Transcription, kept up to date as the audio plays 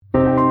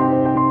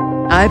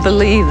I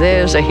believe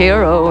there's a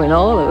hero in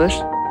all of us.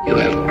 You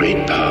have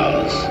great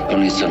powers,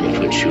 only some of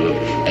which you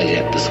have as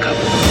yet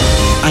discovered.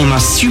 I'm a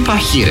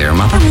superhero,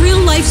 Mother. A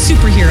real-life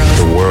superhero.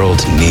 The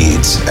world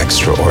needs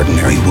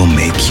extraordinary. We will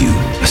make you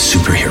a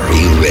superhero. Are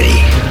you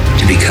ready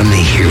to become a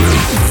hero?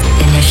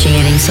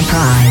 Initiating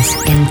surprise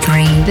in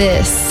 3.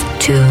 This,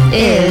 2,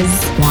 is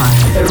 1.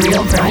 The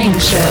Real Brian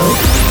Show.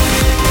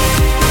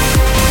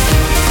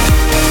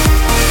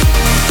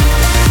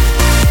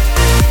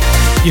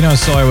 You know,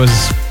 so I was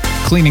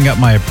cleaning up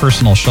my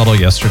personal shuttle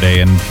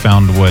yesterday and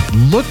found what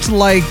looked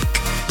like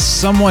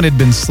someone had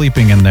been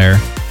sleeping in there,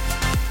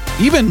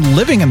 even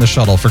living in the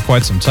shuttle for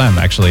quite some time,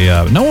 actually.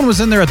 No one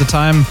was in there at the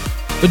time,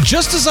 but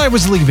just as I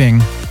was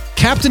leaving,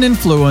 Captain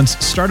Influence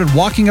started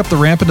walking up the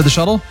ramp into the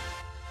shuttle.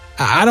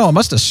 I don't know, it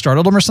must have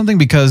startled him or something,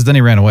 because then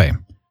he ran away.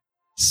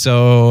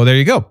 So there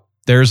you go.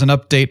 There's an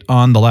update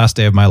on the last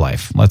day of my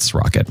life. Let's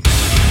rock it.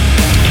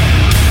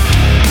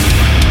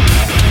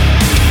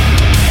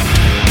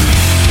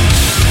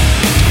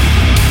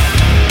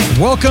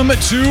 Welcome to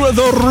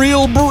the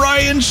Real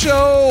Brian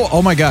Show.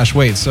 Oh my gosh,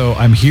 wait, so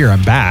I'm here,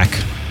 I'm back,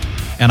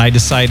 and I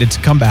decided to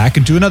come back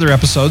and do another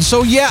episode.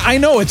 So yeah, I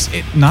know it's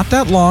not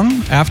that long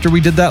after we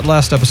did that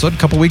last episode, a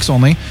couple weeks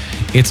only.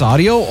 It's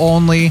audio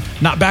only,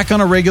 not back on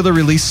a regular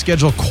release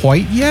schedule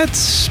quite yet,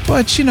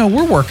 but you know,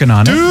 we're working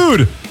on it.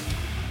 Dude!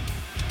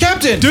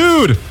 Captain!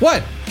 Dude!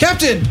 What?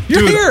 Captain,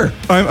 you're here!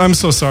 I'm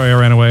so sorry I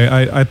ran away.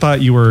 I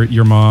thought you were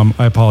your mom.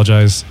 I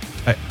apologize.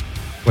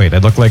 Wait, I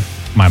look like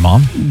my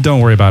mom? Don't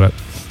worry about it.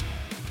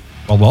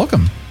 Well,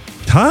 welcome.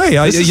 Hi,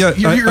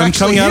 you're I'm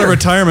coming out of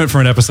retirement for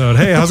an episode.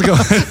 Hey, how's it going?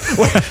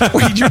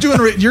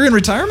 Wait, you're in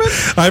retirement?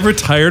 I've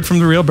retired from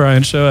the Real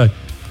Brian Show,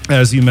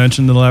 as you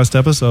mentioned in the last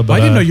episode. But I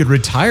didn't know you'd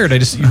retired.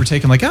 You were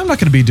taking like, I'm not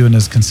going to be doing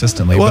this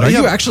consistently. Well, but are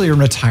you actually in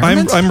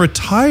retirement? I'm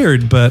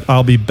retired, but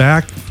I'll be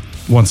back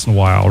once in a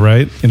while,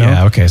 right? You know?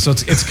 Yeah. Okay. So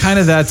it's kind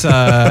of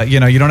that. You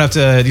know, you don't have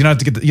to you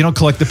don't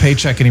collect the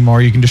paycheck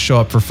anymore. You can just show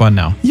up for fun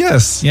now.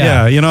 Yes.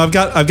 Yeah. You know, I've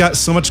got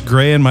so much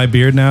gray in my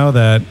beard now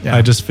that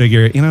I just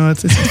figure, you know,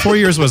 it's 4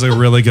 years was a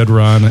really good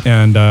run,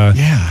 and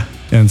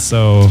and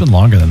so it's been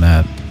longer than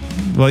that.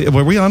 Well,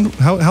 were we on?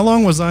 How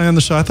long was I on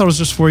the show? I thought it was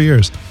just 4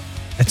 years.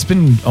 It's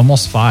been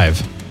almost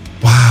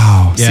 5.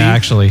 Wow. Yeah. See?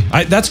 Actually,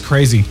 that's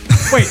crazy.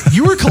 Wait,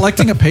 you were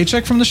collecting a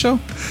paycheck from the show?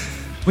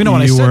 We know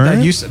when I said weren't?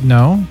 that you said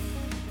no.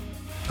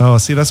 Oh,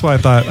 see, that's why I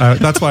thought.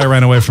 That's why I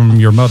ran away from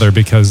your mother,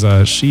 because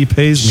she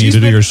pays me to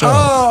do your show.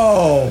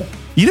 Oh,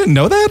 you didn't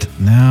know that?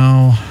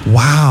 No.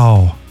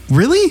 Wow.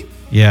 Really?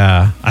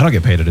 Yeah, I don't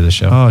get paid to do this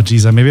show. Oh,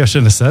 geez, maybe I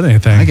shouldn't have said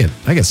anything.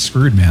 I get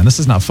screwed, man. This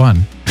is not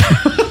fun.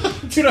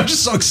 Dude, I'm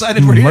just so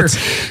excited we're here.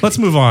 Let's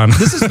move on.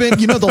 This has been,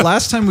 the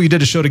last time we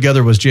did a show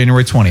together was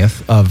January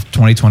 20th of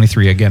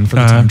 2023. Again, for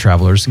the time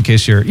travelers, in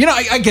case you're,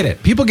 I get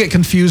it. People get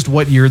confused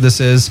what year this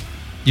is.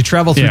 You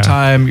travel through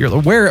time. You're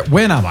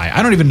when am I?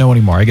 I don't even know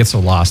anymore. I get so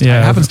lost.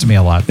 Yeah, it happens to me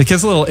a lot. It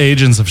gets a little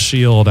Agents of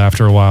S.H.I.E.L.D.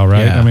 after a while,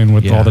 right? Yeah, I mean,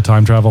 with all the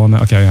time travel and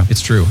that. Okay, yeah.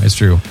 It's true.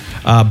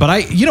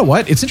 But you know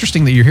what? It's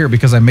interesting that you're here,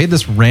 because I made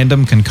this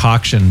random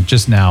concoction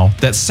just now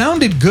that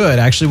sounded good.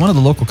 Actually, one of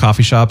the local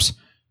coffee shops,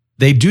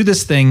 they do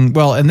this thing.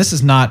 Well, and this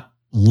is not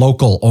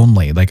local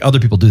only. Like, other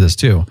people do this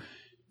too.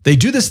 They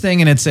do this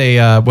thing, and it's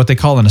a what they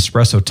call an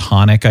espresso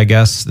tonic, I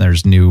guess.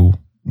 There's new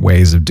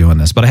ways of doing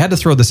this, but I had to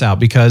throw this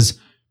out because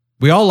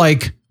we all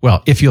like,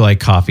 well, if you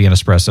like coffee and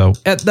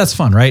espresso, that's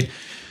fun, right?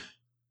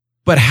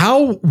 But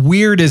how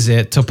weird is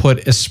it to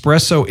put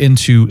espresso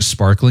into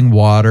sparkling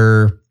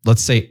water,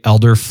 let's say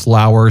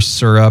elderflower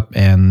syrup,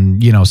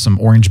 and, some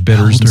orange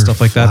bitters and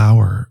stuff like that?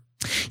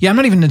 Yeah, I'm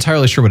not even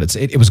entirely sure what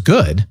it was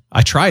good.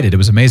 I tried it. It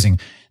was amazing.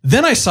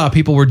 Then I saw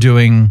people were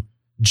doing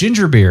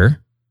ginger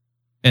beer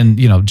and,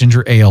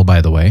 ginger ale,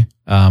 by the way,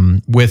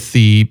 with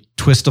the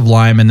twist of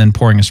lime and then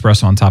pouring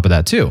espresso on top of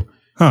that too.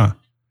 Huh.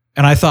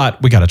 And I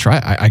thought, I got to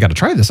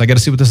try this. I got to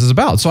see what this is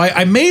about. So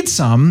I made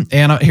some,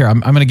 and here, I'm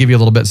going to give you a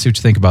little bit, see what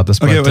you think about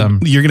this. Okay,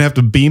 but you're going to have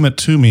to beam it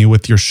to me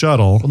with your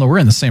shuttle. Well, no, we're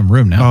in the same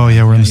room now. Oh,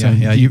 yeah, we're in the same.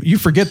 Yeah. You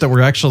forget that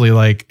we're actually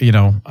like,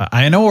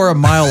 I know we're a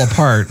mile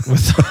apart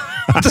with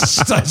the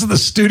size of the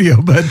studio,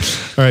 but.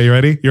 All right, you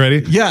ready?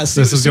 Yes.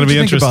 This is going to be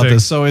interesting. About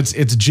this. So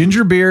it's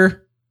ginger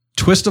beer,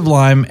 twist of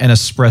lime, and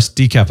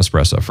decaf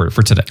espresso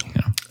for today.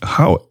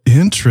 How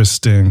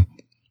interesting.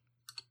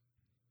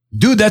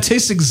 Dude, that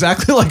tastes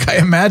exactly like I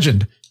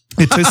imagined.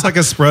 It tastes like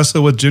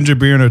espresso with ginger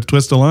beer and a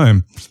twist of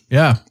lime.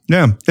 Yeah.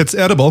 Yeah. It's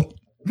edible.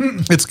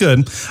 It's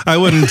good. I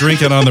wouldn't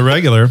drink it on the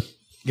regular.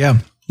 Yeah.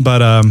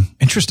 But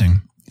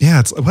interesting.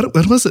 Yeah. It's what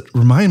does it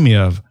remind me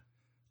of?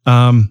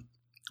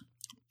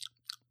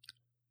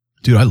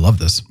 Dude, I love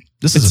this.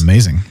 This is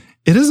amazing.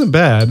 It isn't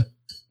bad.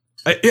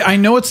 I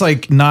know it's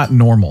like not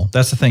normal.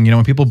 That's the thing.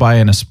 When people buy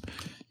an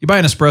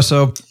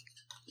espresso,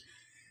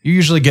 you're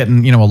usually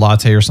getting, a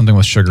latte or something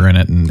with sugar in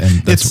it, and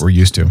that's what we're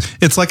used to.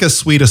 It's like a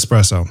sweet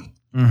espresso.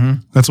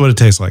 Mm-hmm. That's what it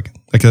tastes like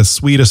a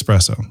sweet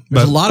espresso.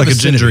 There's a lot of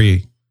acidity. A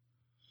gingery.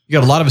 You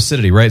got a lot of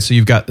acidity, right? So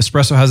you've got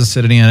espresso has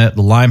acidity in it,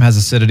 the lime has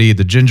acidity,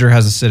 the ginger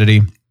has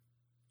acidity.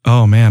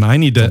 Oh man, I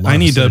need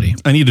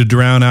to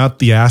drown out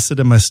the acid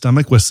in my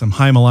stomach with some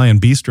Himalayan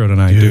bistro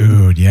tonight,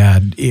 dude. Yeah,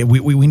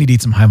 we need to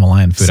eat some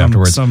Himalayan food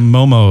afterwards. Some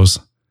momos.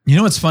 You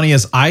know what's funny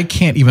is I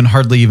can't even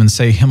hardly even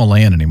say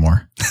Himalayan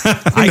anymore.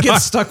 I get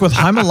stuck with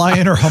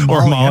Himalayan or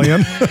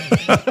Himalayan.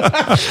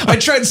 I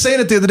tried saying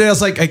it the other day. I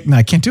was like,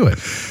 I can't do it.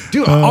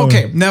 Dude,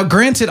 okay. Now,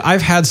 granted,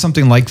 I've had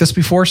something like this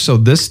before, so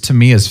this to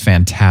me is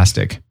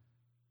fantastic.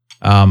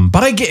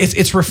 But I get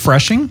it's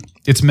refreshing.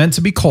 It's meant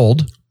to be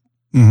cold.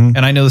 Mm-hmm.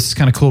 And I know this is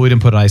kind of cool. We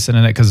didn't put ice in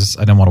it because I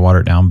didn't want to water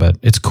it down, but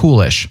it's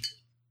coolish.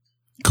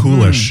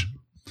 Coolish.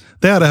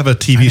 They ought to have a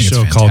TV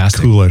show called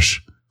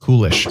Coolish.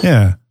 Coolish.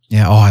 Yeah.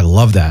 Yeah. Oh, I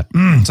love that.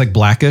 It's like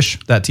Blackish,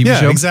 that TV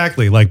show. Yeah,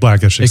 exactly. Like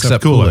Blackish,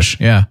 except coolish.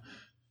 Yeah.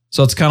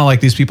 So it's kind of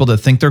like these people that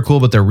think they're cool,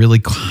 but they're really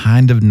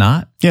kind of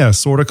not. Yeah.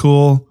 Sort of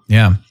cool.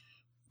 Yeah.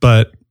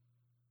 But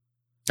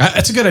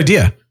that's a good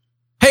idea.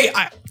 Hey,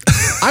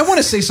 I want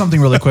to say something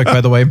really quick,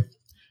 by the way.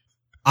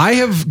 I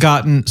have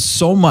gotten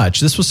so much,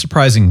 this was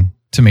surprising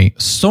to me,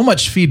 so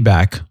much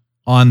feedback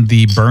on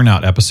the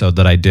burnout episode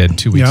that I did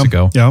 2 weeks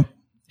ago. Yeah.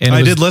 And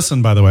I did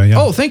listen, by the way. Yeah.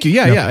 Oh, thank you.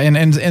 Yeah. And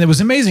it was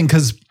amazing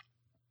because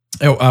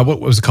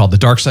what was it called? The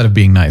Dark Side of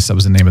Being Nice. That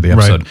was the name of the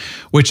episode,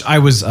 which I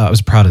was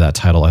proud of that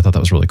title. I thought that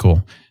was really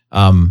cool.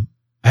 I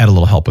had a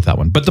little help with that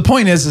one. But the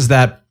point is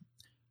that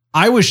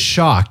I was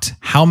shocked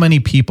how many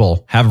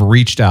people have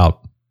reached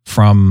out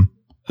from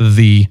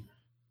the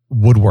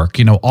woodwork,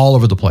 all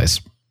over the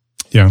place.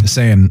 Yeah.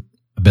 Saying,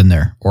 I've been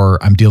there,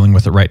 or I'm dealing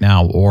with it right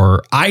now,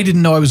 or I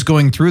didn't know I was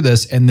going through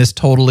this, and this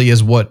totally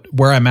is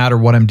where I'm at or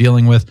what I'm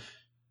dealing with.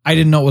 I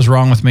didn't know what was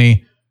wrong with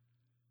me.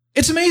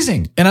 It's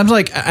amazing. And I'm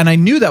like, and I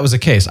knew that was the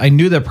case. I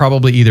knew that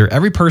probably either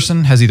every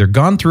person has either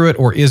gone through it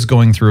or is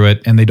going through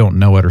it and they don't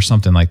know it or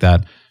something like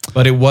that.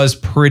 But it was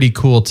pretty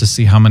cool to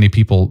see how many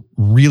people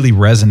really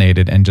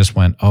resonated and just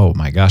went, oh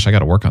my gosh, I got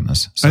to work on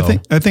this. So,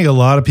 I think a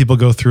lot of people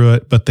go through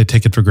it, but they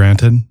take it for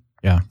granted.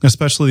 Yeah.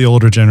 Especially the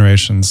older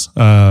generations,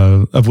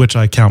 of which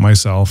I count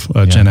myself,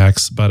 Gen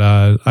X. But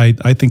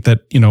I think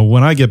that,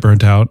 when I get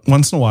burnt out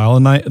once in a while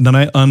and then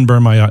I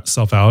unburn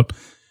myself out,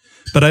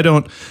 but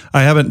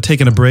I haven't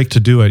taken a break to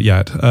do it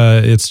yet.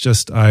 It's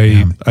just,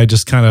 I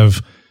just kind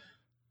of,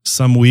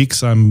 some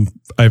weeks I'm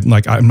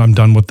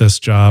done with this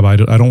job. I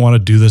don't want to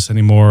do this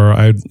anymore.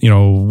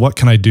 What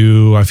can I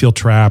do? I feel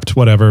trapped,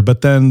 whatever.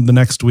 But then the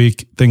next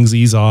week things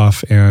ease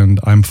off and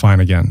I'm fine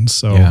again.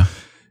 So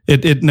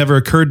it never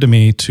occurred to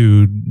me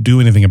to do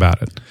anything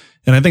about it.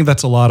 And I think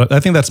that's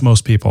that's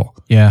most people.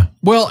 Yeah.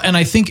 Well, and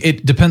I think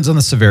it depends on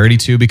the severity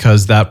too,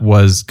 because that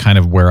was kind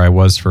of where I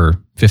was for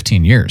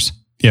 15 years.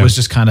 Yeah. It was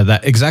just kind of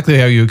that, exactly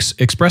how you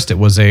expressed it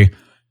was you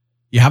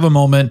have a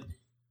moment,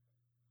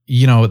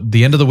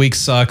 the end of the week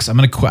sucks. I'm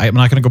going to quit. I'm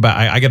not going to go back.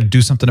 I got to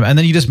do something. And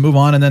then you just move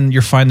on and then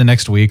you're fine the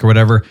next week or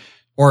whatever,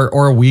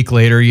 or a week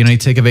later, you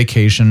take a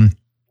vacation,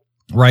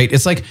 right?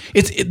 It's like,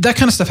 that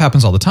kind of stuff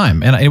happens all the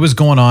time. And it was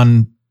going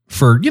on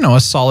for, a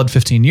solid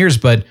 15 years,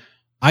 but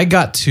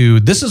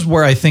this is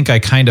where I think I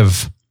kind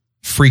of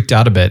freaked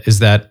out a bit, is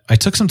that I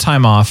took some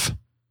time off.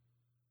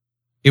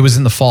 It was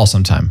in the fall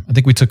sometime. I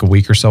think we took a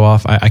week or so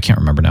off. I can't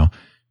remember now.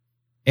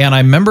 And I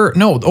remember,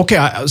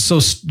 so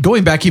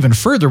going back even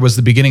further was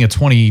the beginning of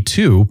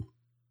 22.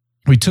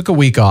 We took a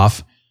week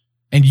off.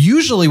 And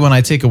usually when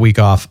I take a week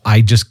off,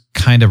 I just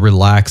kind of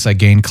relax. I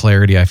gain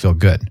clarity. I feel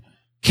good.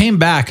 Came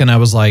back and I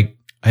was like,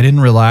 I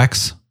didn't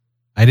relax.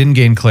 I didn't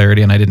gain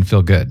clarity and I didn't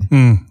feel good.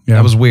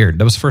 That was weird.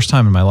 That was the first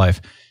time in my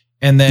life.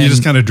 And then you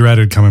just kind of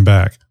dreaded coming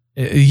back.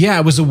 Yeah,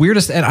 it was the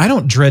weirdest. And I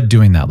don't dread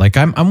doing that. Like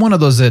I'm one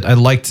of those that I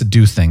like to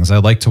do things. I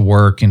like to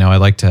work, I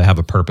like to have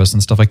a purpose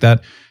and stuff like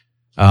that.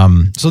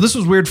 So this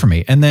was weird for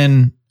me. And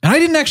I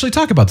didn't actually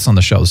talk about this on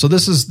the show. So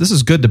this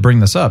is good to bring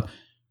this up.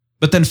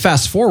 But then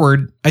fast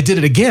forward, I did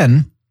it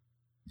again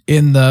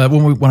when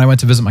I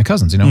went to visit my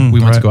cousins, we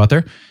went to go out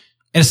there.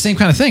 And it's the same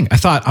kind of thing. I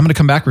thought I'm going to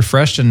come back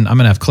refreshed and I'm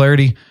going to have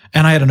clarity.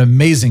 And I had an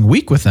amazing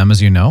week with them,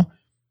 as you know,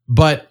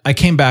 but I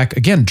came back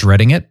again,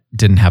 dreading it,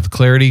 didn't have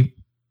clarity,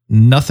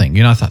 nothing.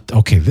 I thought,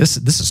 okay, this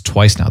is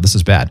twice now. This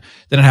is bad.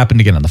 Then it happened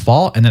again in the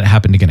fall. And then it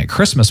happened again at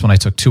Christmas when I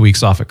took 2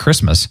 weeks off at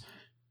Christmas.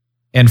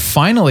 And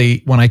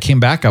finally, when I came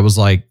back, I was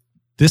like,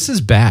 this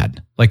is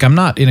bad. Like, I'm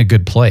not in a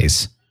good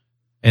place.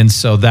 And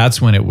so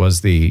that's when it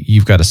was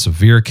you've got a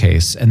severe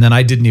case. And then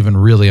I didn't even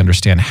really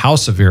understand how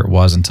severe it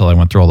was until I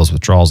went through all those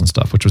withdrawals and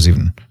stuff, which was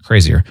even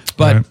crazier.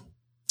 But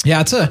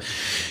yeah,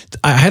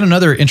 I had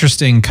another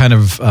interesting kind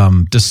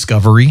of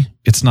discovery.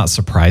 It's not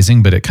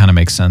surprising, but it kind of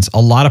makes sense. A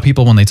lot of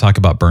people, when they talk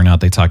about burnout,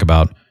 they talk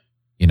about,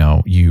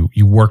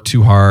 you work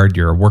too hard,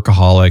 you're a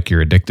workaholic,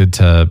 you're addicted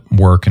to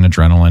work and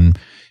adrenaline.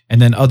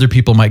 And then other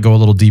people might go a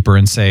little deeper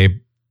and say,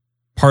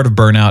 part of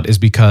burnout is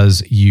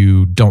because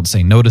you don't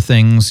say no to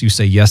things, you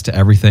say yes to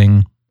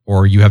everything,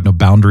 or you have no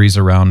boundaries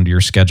around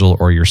your schedule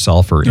or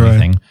yourself or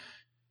anything. Right.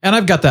 And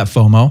I've got that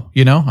FOMO,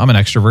 I'm an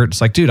extrovert.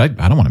 It's like, dude, I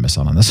don't want to miss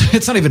out on this.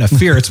 It's not even a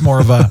fear. It's more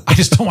of I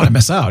just don't want to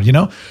miss out,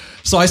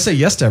 So I say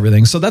yes to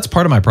everything. So that's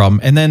part of my problem.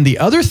 And then the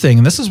other thing,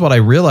 and this is what I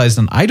realized,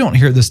 and I don't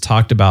hear this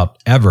talked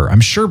about ever. I'm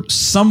sure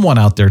someone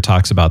out there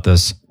talks about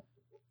this,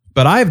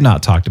 but I've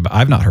not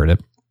heard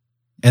it,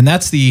 And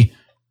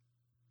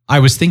I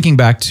was thinking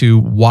back to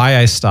why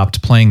I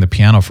stopped playing the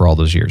piano for all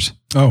those years.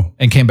 Oh.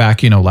 And came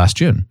back, last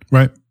June.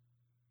 Right.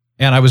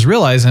 And I was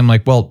realizing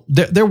like, well,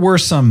 there were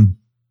some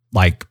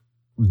like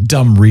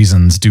dumb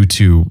reasons due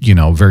to,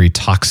 very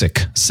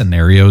toxic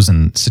scenarios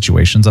and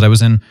situations that I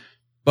was in.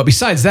 But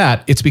besides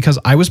that, it's because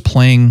I was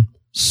playing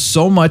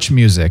so much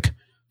music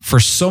for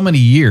so many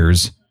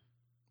years,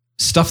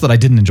 stuff that I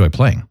didn't enjoy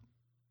playing.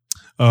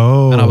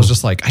 Oh. And I was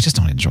just like, I just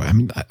don't enjoy. I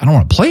mean, I don't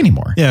want to play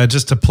anymore. Yeah,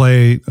 just to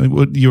play.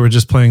 You were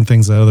just playing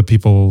things that other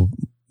people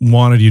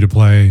wanted you to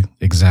play.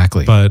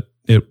 Exactly. But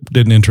it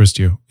didn't interest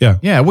you. Yeah.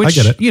 Yeah. Which,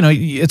 I get it.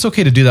 It's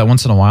okay to do that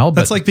once in a while.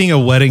 But that's like being a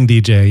wedding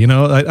DJ.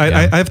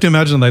 I have to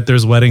imagine that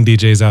there's wedding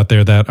DJs out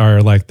there that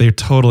are like, they're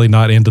totally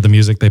not into the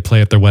music they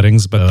play at their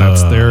weddings, but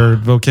that's their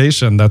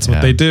vocation. That's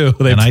what they do.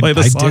 They play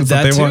the songs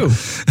that they want.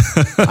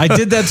 I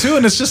did that too.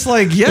 And it's just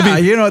like,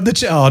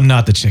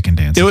 not the chicken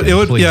dance.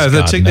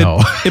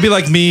 It'd be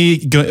like me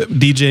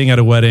DJing at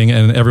a wedding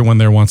and everyone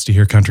there wants to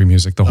hear country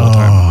music the whole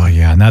time. Oh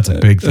yeah. And that's a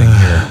big thing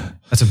here.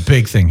 That's a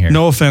big thing here.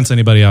 No offense,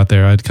 anybody out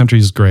there. Country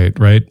is great,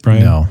 right,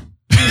 Brian? No.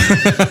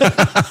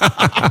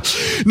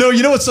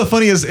 No, what's so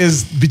funny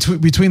is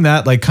between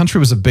that, like country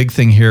was a big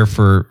thing here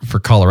for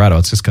Colorado.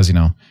 It's just because,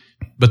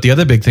 but the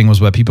other big thing was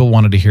what people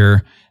wanted to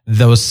hear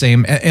those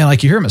same, and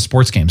like you hear them at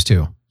sports games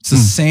too. It's the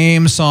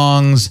same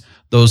songs,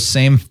 those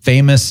same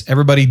famous,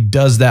 everybody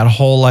does that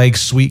whole like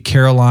Sweet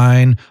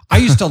Caroline. I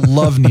used to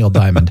love Neil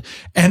Diamond.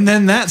 And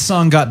then that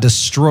song got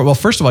destroyed. Well,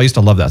 first of all, I used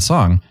to love that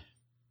song.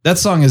 That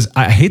song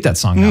I hate that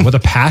song now with a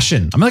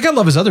passion. I mean, like I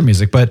love his other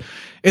music, but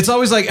it's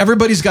always like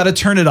everybody's got to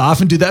turn it off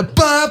and do that.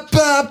 Ba,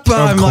 ba, ba.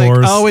 I'm like,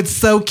 oh, it's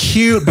so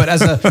cute. But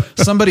as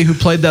somebody who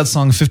played that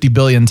song 50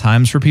 billion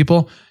times for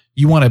people,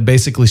 you want to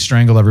basically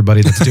strangle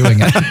everybody that's doing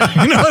it.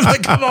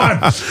 Like, come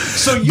on.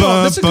 So,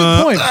 that's a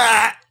good point.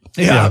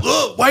 Yeah.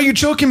 Why are you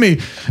choking me?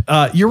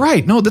 You're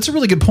right. No, that's a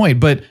really good point.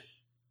 But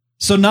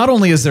so not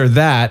only is there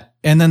that,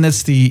 and then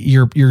that's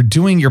you're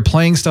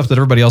playing stuff that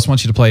everybody else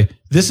wants you to play.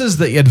 This is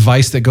the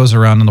advice that goes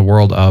around in the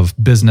world of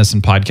business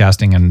and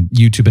podcasting and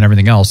YouTube and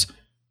everything else.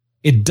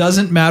 It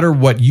doesn't matter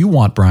what you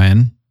want,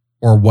 Brian,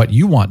 or what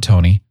you want,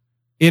 Tony.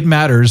 It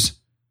matters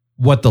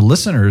what the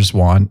listeners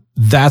want.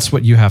 That's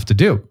what you have to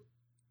do.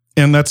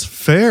 And that's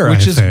fair,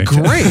 which is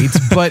great.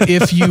 But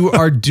if you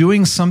are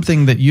doing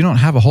something that you don't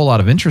have a whole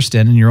lot of interest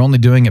in and you're only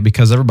doing it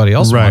because everybody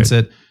else wants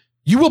it,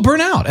 you will burn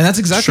out. And that's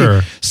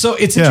exactly. So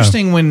it's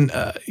interesting when,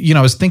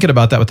 I was thinking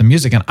about that with the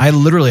music, and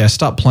I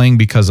stopped playing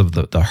because of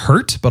the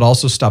hurt, but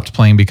also stopped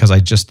playing because I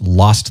just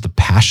lost the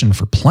passion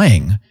for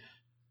playing.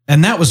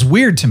 And that was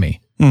weird to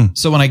me.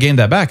 So when I gained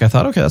that back, I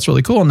thought, okay, that's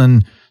really cool. And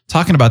then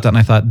talking about that, and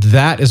I thought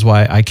that is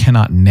why I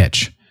cannot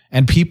niche.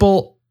 And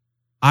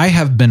I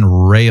have been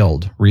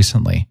railed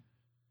recently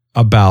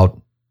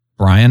about,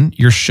 Brian,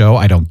 your show,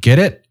 I don't get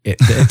it.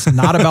 It's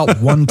not about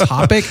one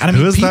topic. I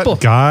mean, who is that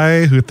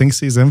guy who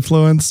thinks he's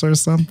influenced or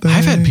something?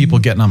 I've had people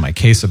getting on my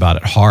case about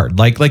it hard,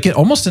 like it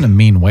almost in a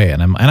mean way.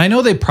 And I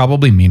know they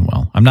probably mean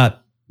well. I'm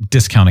not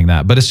discounting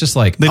that, but it's just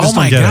like, oh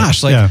my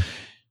gosh,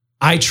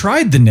 I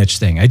tried the niche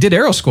thing. I did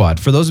Aero Squad.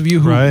 For those of you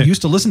who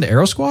used to listen to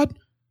Aero Squad,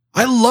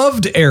 I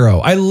loved Aero.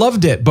 I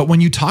loved it. But when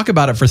you talk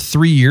about it for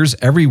 3 years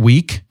every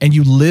week and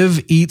you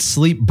live, eat,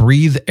 sleep,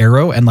 breathe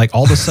Aero, and like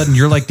all of a sudden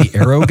you're like the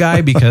Aero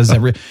guy because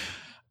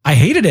I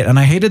hated it. And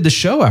I hated the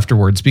show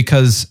afterwards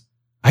because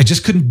I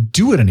just couldn't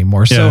do it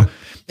anymore. So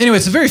anyway,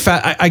 it's a very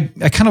I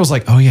kind of was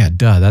like, oh yeah,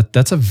 duh.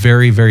 That's a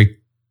very, very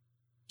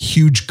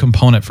huge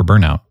component for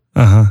burnout.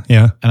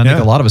 Yeah. And I think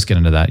a lot of us get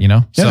into that,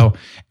 So,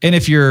 and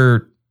if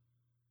you're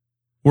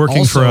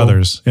working for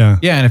others. Yeah.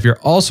 Yeah. And if you're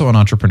also an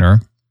entrepreneur,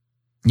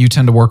 you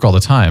tend to work all the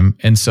time.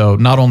 And so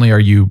not only are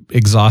you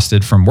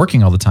exhausted from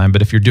working all the time,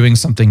 but if you're doing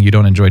something you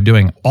don't enjoy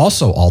doing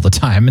also all the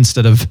time,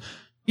 instead of,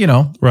 you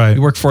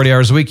work 40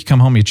 hours a week, you come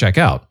home, you check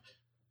out.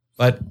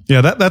 But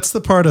yeah, that's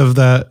the part of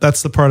that.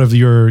 That's the part of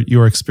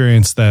your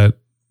experience that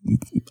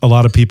a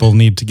lot of people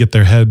need to get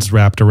their heads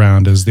wrapped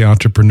around, is the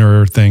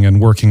entrepreneur thing and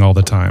working all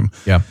the time.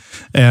 Yeah.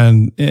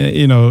 And,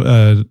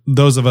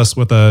 those of us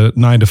with a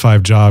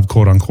 9-to-5 job,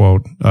 quote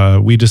unquote,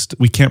 we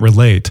can't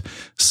relate.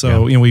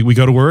 So, we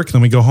go to work,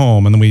 then we go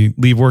home, and then we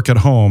leave work at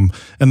home.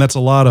 And that's a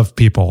lot of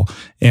people.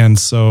 And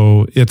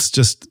so it's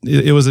just,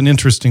 it was an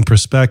interesting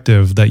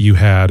perspective that you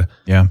had.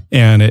 Yeah.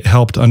 And I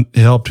think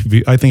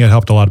it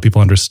helped a lot of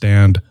people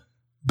understand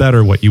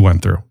better what you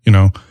went through,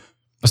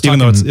 even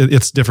though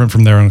it's different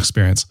from their own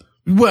experience.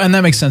 Well, and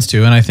that makes sense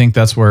too. And I think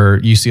that's where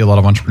you see a lot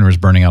of entrepreneurs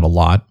burning out a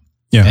lot.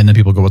 Yeah. And then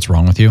people go, what's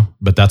wrong with you?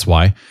 But that's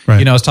why.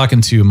 Right. I was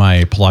talking to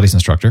my Pilates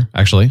instructor,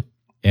 actually,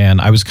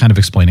 and I was kind of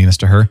explaining this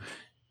to her.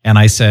 And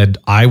I said,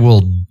 I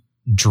will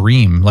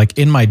dream, like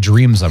in my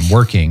dreams, I'm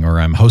working or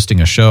I'm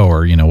hosting a show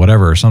or,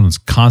 whatever, or something's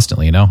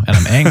constantly, and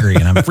I'm angry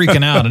and I'm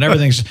freaking out and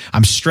everything's,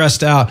 I'm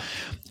stressed out.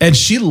 And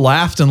she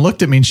laughed and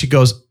looked at me and she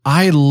goes,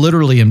 I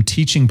literally am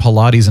teaching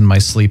Pilates in my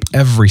sleep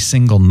every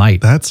single night.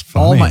 That's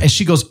funny. And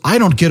she goes, I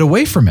don't get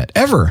away from it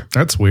ever.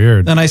 That's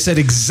weird. And I said,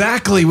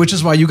 exactly, which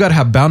is why you got to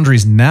have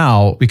boundaries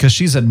now, because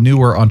she's a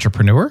newer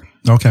entrepreneur.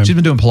 Okay. She's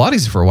been doing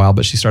Pilates for a while,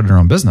 but she started her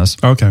own business.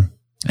 Okay.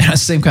 And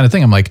it's the same kind of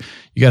thing. I'm like,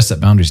 you got to set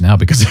boundaries now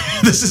because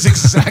this is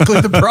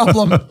exactly the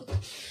problem.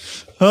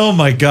 Oh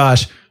my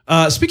gosh.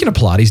 Speaking of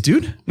Pilates,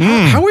 dude,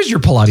 how is your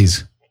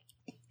Pilates?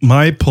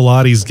 My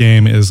Pilates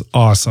game is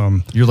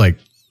awesome. You're like,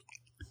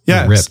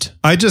 yeah, ripped.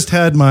 I just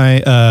had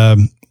my,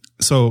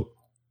 so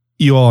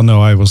you all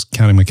know I was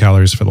counting my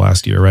calories for the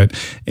last year, right?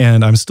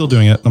 And I'm still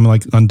doing it. I'm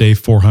like on day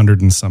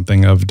 400 and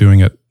something of doing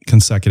it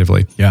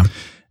consecutively. Yeah.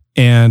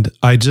 And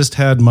I just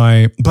had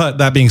but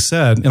that being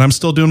said, and I'm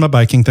still doing my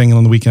biking thing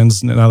on the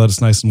weekends now that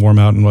it's nice and warm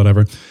out and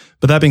whatever.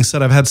 But that being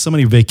said, I've had so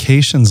many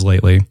vacations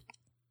lately,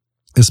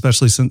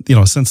 especially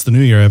since the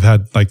new year. I've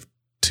had like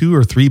 2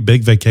 or 3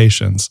 big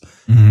vacations,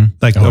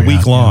 like a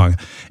week long.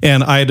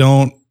 And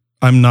I'm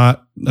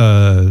not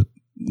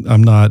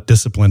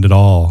disciplined at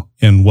all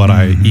in what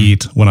I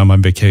eat when I'm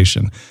on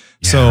vacation.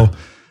 Yeah.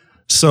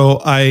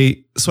 So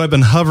I've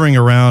been hovering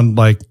around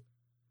like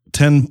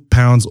 10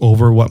 pounds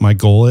over what my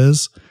goal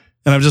is.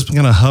 And I've just been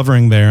kind of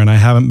hovering there, and I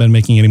haven't been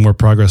making any more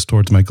progress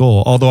towards my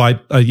goal. Although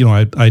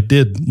I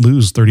did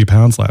lose 30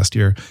 pounds last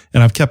year,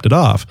 and I've kept it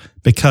off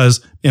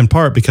in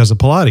part because of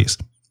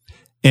Pilates.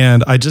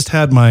 And I just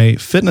had my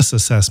fitness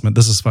assessment.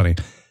 This is funny.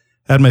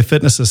 I had my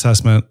fitness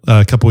assessment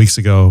a couple weeks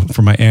ago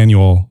for my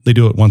annual. They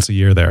do it once a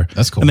year there.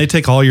 That's cool. And they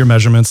take all your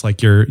measurements,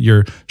 like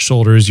your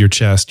shoulders, your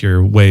chest,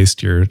 your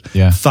waist, your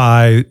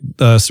thigh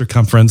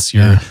circumference,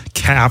 your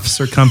calf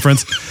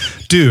circumference.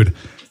 Dude,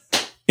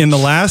 in the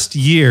last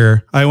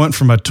year, I went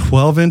from a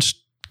 12-inch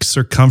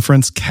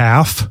circumference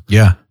calf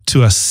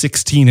to a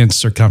 16-inch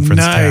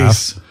circumference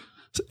calf.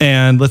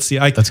 And let's see,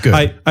 that's good.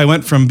 I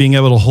went from being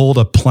able to hold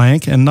a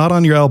plank, and not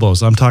on your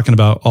elbows. I'm talking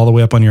about all the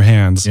way up on your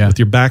hands with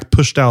your back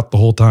pushed out the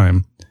whole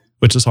time,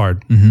 which is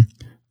hard. Mm-hmm.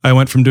 I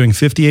went from doing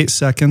 58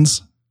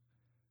 seconds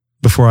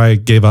before I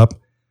gave up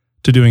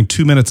to doing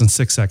 2 minutes and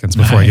 6 seconds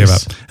before I gave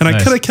up. And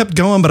I could have kept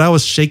going, but I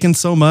was shaking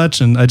so much,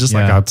 and I just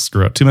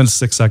screw it. 2 minutes,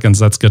 6 seconds.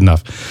 That's good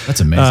enough.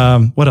 That's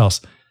amazing. What else?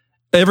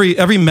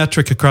 Every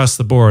metric across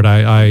the board,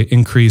 I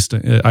increased.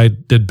 I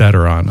did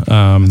better on.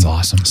 That's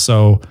awesome.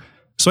 So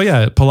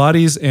yeah,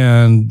 Pilates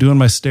and doing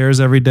my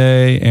stairs every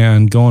day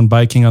and going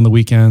biking on the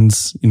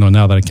weekends,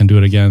 now that I can do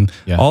it again,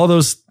 all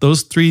those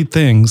 3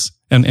 things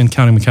and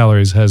counting my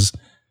calories has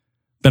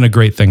been a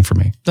great thing for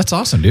me. That's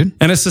awesome, dude.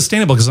 And it's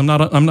sustainable because I'm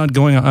not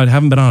going, I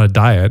haven't been on a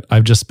diet. I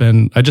just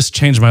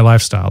changed my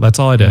lifestyle. That's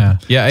all I did.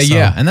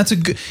 Yeah. And that's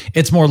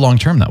it's more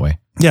long-term that way.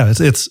 Yeah.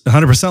 It's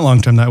 100%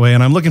 long-term that way.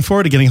 And I'm looking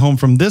forward to getting home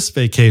from this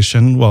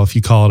vacation. Well, if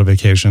you call it a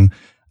vacation,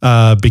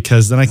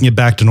 because then I can get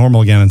back to normal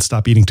again and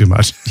stop eating too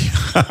much.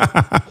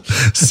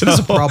 So it's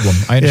a problem.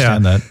 I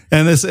understand that.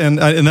 And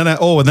then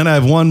I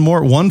have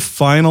one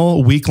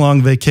final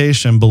week-long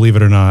vacation, believe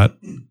it or not,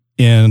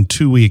 in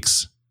 2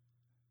 weeks.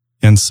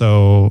 And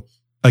so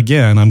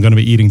again, I'm going to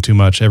be eating too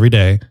much every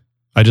day.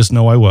 I just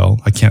know I will.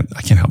 I can't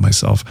help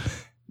myself.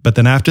 But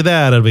then after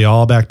that, it'll be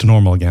all back to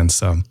normal again.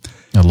 So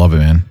I love it,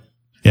 man.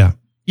 Yeah.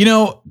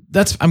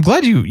 I'm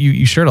glad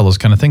you shared all those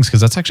kind of things,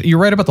 because that's actually, you're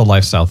right about the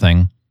lifestyle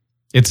thing.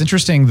 It's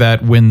interesting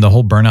that when the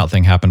whole burnout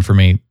thing happened for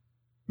me,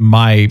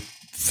 my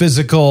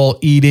physical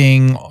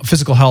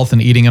health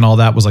and eating and all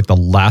that was like the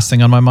last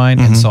thing on my mind.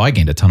 Mm-hmm. And so I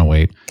gained a ton of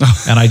weight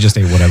and I just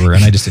ate whatever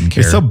and I just didn't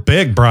care. You're so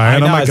big,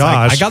 Brian. Oh my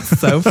gosh. I got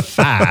so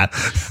fat.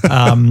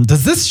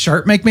 Does this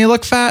shirt make me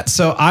look fat?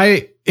 So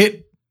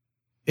it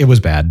was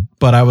bad,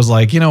 but I was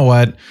like, you know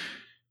what?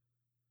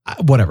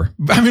 Whatever.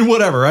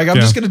 Whatever. I'm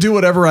just going to do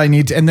whatever I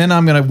need to. And then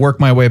I'm going to work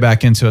my way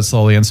back into it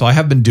slowly. And so I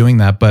have been doing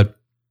that, but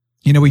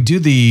we do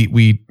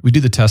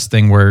the test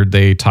thing where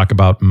they talk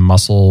about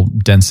muscle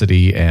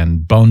density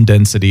and bone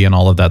density and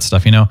all of that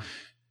stuff, and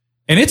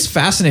it's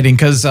fascinating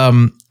because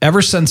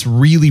ever since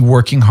really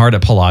working hard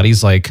at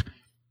Pilates, like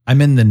I'm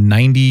in the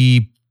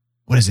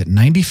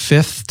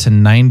 95th to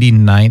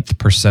 99th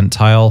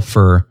percentile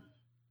for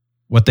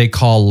what they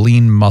call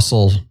lean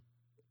muscle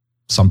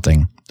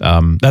something.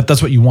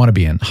 That's what you want to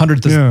be in.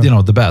 100th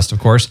is the best, of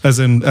course. As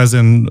in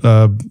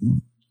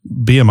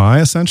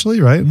BMI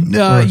essentially, right?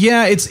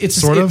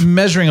 It's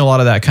measuring a lot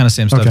of that kind of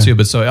same stuff too.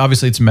 But so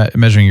obviously it's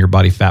measuring your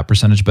body fat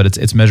percentage, but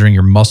it's measuring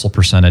your muscle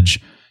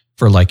percentage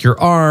for like your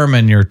arm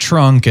and your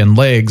trunk and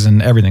legs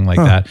and everything like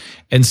that.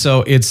 And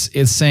so it's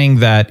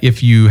saying that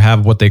if you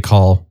have what they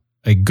call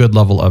a good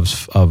level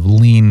of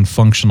lean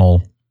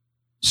functional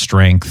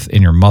strength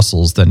in your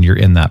muscles, then you're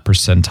in that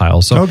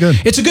percentile. So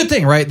it's a good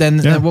thing, right? Then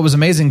what was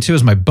amazing too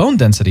is my bone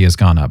density has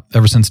gone up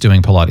ever since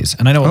doing Pilates.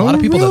 And I know a lot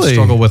of people that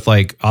struggle with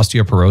like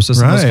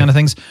osteoporosis and those kind of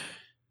things.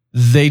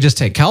 They just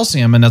take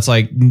calcium, and that's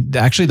like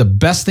actually the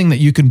best thing that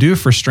you can do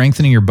for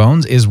strengthening your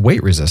bones is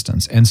weight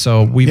resistance. And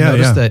so we've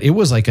noticed that it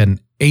was like an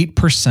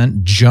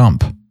 8%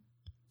 jump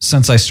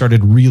since I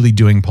started really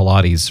doing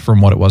Pilates from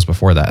what it was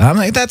before that. And I'm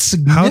like, that's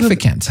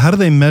significant. How do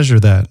they measure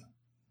that?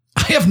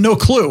 I have no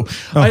clue.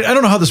 I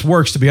don't know how this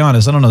works, to be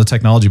honest. I don't know the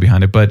technology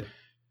behind it, but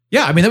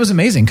that was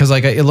amazing because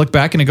like I look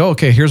back and I go,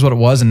 okay, here's what it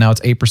was, and now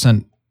it's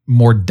 8%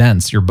 more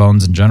dense, your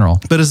bones in general.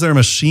 But is there a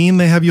machine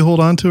they have you hold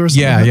on to or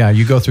something? Yeah,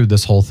 you go through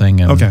this whole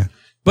thing. And,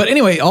 but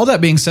anyway, all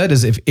that being said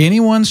is if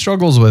anyone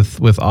struggles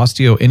with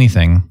osteo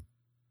anything,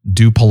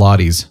 do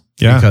Pilates.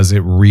 Yeah. because it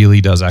really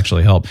does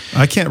actually help.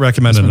 I can't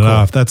recommend it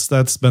enough.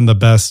 That's been the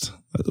best.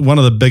 One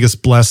of the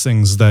biggest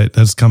blessings that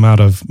has come out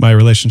of my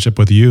relationship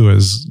with you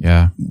is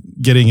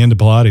getting into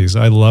Pilates.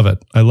 I love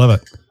it.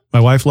 My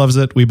wife loves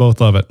it. We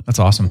both love it. That's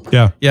awesome.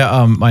 Yeah.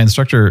 Yeah. My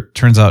instructor,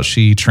 turns out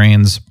she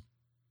trains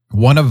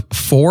one of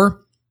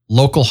 4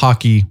 local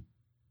hockey,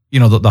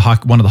 one of the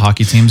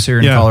hockey teams here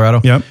in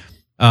Colorado.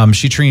 Yep.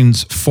 She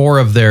trains 4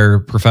 of their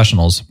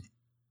professionals.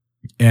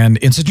 And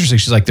it's interesting.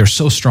 She's like, they're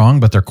so strong,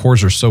 but their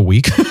cores are so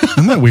weak.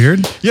 Isn't that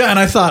weird? Yeah. And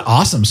I thought,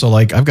 awesome. So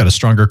like, I've got a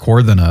stronger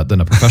core than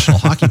a professional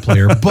hockey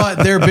player, but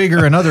they're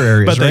bigger in other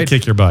areas. But they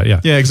kick your butt. Yeah.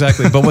 Yeah,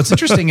 exactly. But what's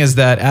interesting is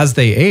that as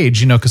they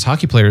age, because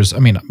hockey players, I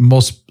mean,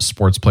 most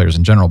sports players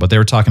in general, but they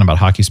were talking about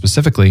hockey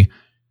specifically,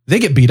 they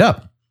get beat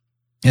up.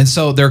 And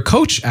so their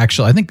coach,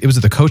 actually, I think it was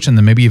the coach and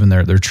then maybe even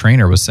their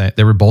trainer was saying,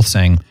 they were both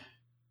saying,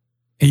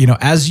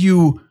 as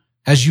you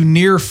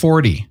near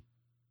 40,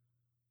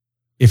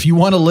 if you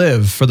want to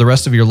live for the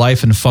rest of your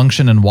life and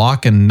function and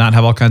walk and not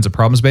have all kinds of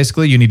problems,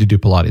 basically, you need to do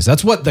Pilates.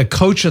 That's what the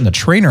coach and the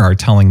trainer are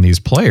telling these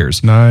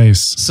players.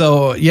 Nice.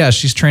 So yeah,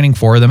 she's training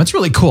 4 of them. It's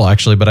really cool,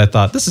 actually. But I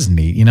thought this is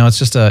neat.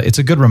 It's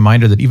a good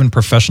reminder that even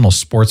professional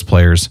sports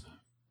players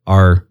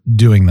are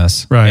doing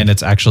this, right? And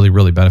it's actually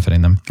really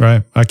benefiting them,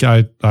 right?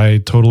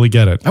 I totally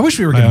get it. I wish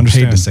we were getting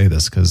paid to say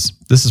this because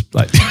this is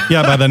like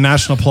by the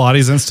National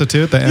Pilates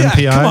Institute, the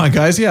NPI. Come on,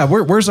 guys. Yeah,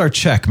 where's our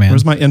check, man?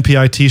 Where's my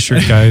NPI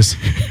T-shirt, guys?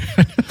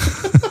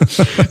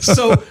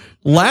 So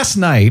last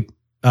night,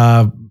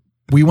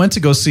 we went to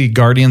go see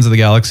Guardians of the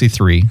Galaxy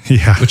 3,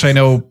 which I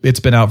know it's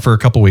been out for a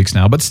couple weeks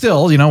now, but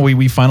still,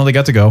 we finally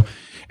got to go.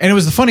 And it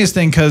was the funniest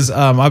thing because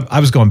I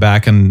was going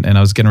back and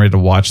I was getting ready to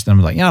watch them.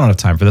 I was like, I don't have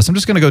time for this. I'm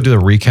just going to go do the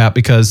recap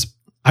because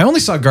I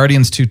only saw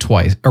Guardians 2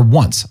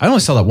 once. I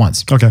only saw that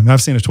once. Okay,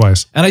 I've seen it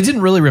twice. And I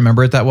didn't really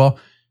remember it that well.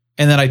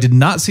 And then I did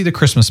not see the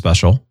Christmas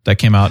special that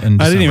came out in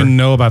December. I didn't even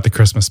know about the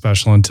Christmas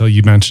special until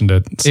you mentioned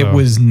it. So. It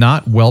was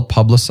not well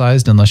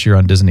publicized unless you're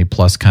on Disney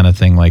Plus kind of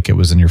thing, like it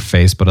was in your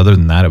face. But other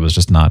than that, it was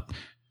just not.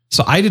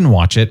 So I didn't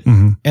watch it.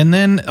 Mm-hmm. And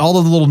then all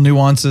of the little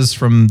nuances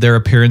from their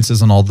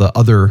appearances on all the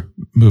other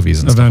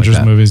movies and Avengers stuff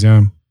like that. Movies,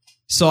 yeah.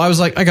 So I was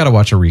like, I got to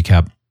watch a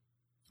recap.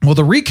 Well,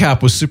 the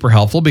recap was super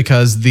helpful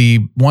because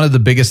one of the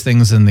biggest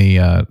things in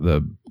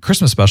the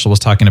Christmas special was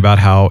talking about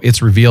how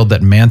it's revealed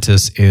that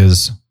Mantis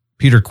is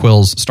Peter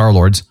Quill's,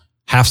 Star-Lord's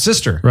half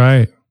sister.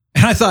 Right.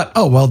 And I thought,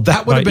 oh, well,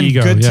 that would have been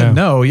good to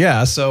know.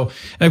 Yeah. So,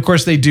 and of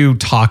course they do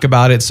talk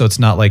about it. So it's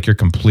not like you're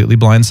completely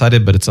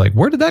blindsided, but it's like,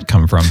 where did that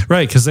come from?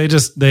 Right. Cause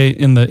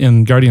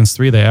in Guardians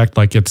 3, they act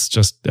like it's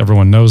just,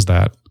 everyone knows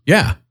that.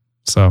 Yeah.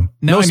 So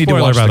now no I need to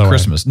spoiler, watch by the way.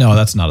 Christmas. No,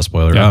 that's not a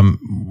spoiler. Yeah.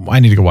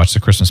 I need to go watch the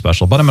Christmas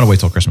special, but I'm going to wait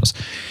till Christmas.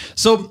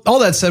 So all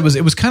that said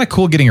it was kind of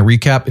cool getting a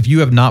recap. If you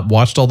have not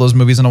watched all those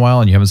movies in a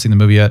while and you haven't seen the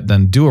movie yet,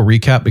 then do a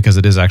recap because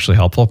it is actually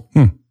helpful.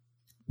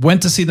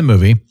 Went to see the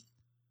movie,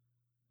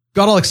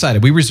 got all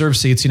excited. We reserved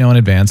seats, in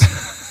advance.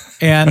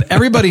 And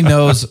everybody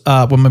knows,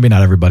 well, maybe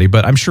not everybody,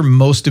 but I'm sure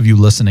most of you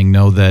listening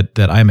know that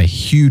I'm a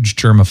huge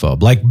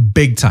germaphobe, like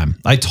big time.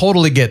 I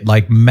totally get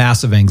like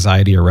massive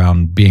anxiety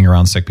around being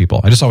around sick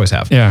people. I just always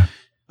have. Yeah.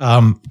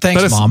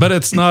 Thanks, Mom. But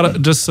it's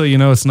not, just so you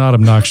know, it's not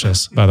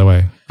obnoxious, by the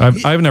way.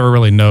 I've never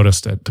really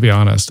noticed it, to be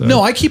honest.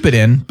 No, I keep it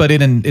in, but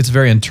it's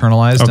very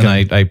internalized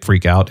and I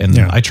freak out. And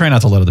I try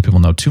not to let other people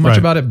know too much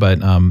about it. But,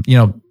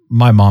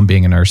 my mom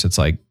being a nurse, it's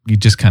like, you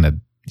just kind of,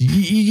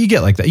 you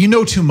get like that. You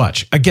know too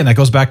much. Again, that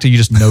goes back to you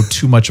just know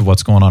too much of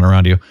what's going on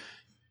around you.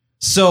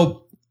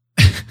 So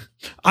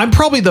I'm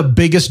probably the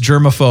biggest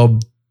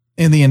germaphobe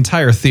in the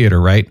entire theater,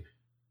 right?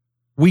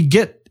 We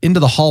get into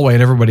the hallway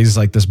and everybody's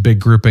like this big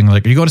grouping.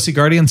 Like, are you going to see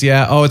Guardians?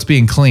 Yeah. Oh, it's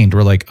being cleaned.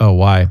 We're like, oh,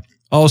 why?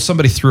 Oh,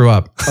 somebody threw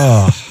up.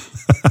 Oh.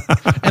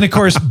 And of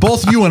course,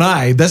 both you and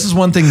I, this is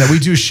one thing that we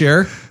do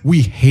share.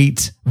 We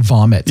hate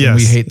vomit. Yes, and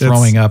we hate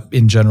throwing up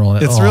in general.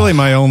 It's really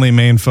my only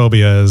main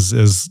phobia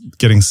is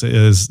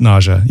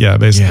nausea. Yeah,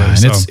 basically. Yeah,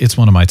 and it's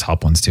one of my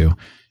top ones too.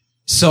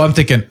 So I'm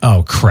thinking,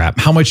 oh crap,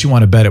 how much you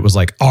want to bet it was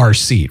like our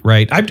seat,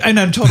 right?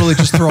 I'm totally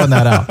just throwing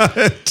that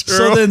out.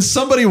 So then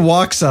somebody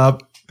walks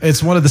up.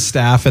 It's one of the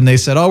staff and they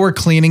said, oh, we're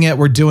cleaning it.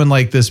 We're doing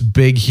like this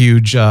big,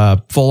 huge,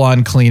 full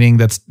on cleaning.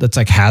 That's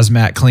like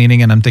hazmat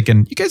cleaning. And I'm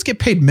thinking, you guys get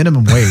paid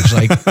minimum wage.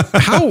 Like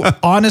how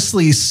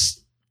honestly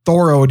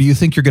thorough do you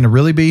think you're going to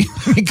really be?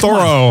 I mean,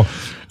 thorough.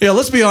 Yeah.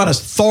 Let's be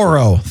honest.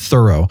 Thorough.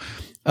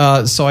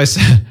 So I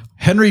said,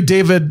 Henry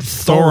David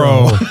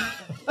Thoreau.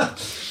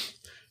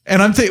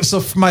 And I'm thinking,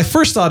 so my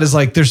first thought is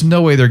like, there's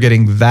no way they're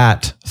getting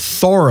that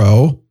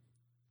thorough.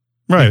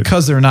 Right.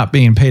 Because they're not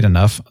being paid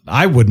enough.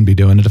 I wouldn't be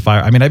doing it if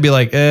I'd be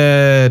like,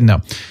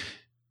 no.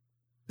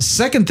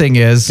 Second thing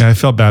is. Yeah, I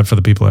felt bad for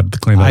the people that had to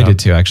clean that up. I did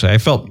too, actually. I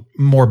felt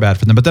more bad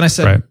for them. But then I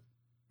said,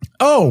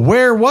 oh,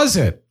 where was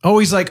it? Oh,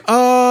 he's like,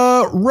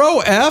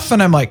 row F.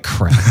 And I'm like,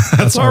 crap.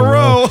 That's our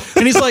row.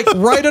 And he's like,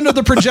 right under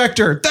the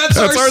projector. That's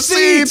our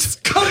seats.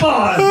 Come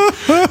on.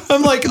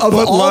 I'm like, of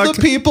all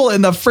the people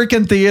in the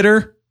freaking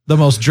theater, the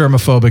most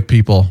germophobic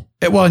people.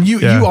 Well, and you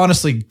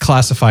honestly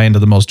classify into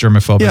the most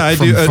germophobic. Yeah, I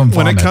do.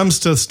 When it comes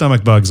to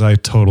stomach bugs, I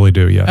totally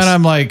do. Yes. And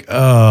I'm like,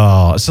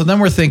 oh. So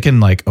then we're thinking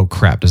like, oh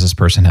crap, does this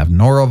person have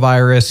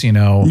norovirus? You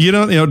know,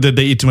 did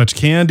they eat too much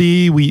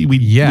candy? We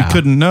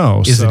couldn't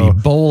know. Is it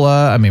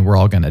Ebola? I mean, we're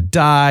all gonna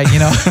die. You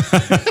know.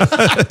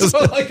 So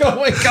like, oh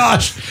my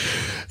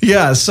gosh.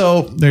 Yeah.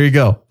 So there you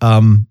go.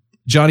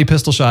 Johnny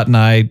Pistolshot and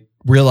I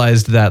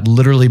realized that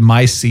literally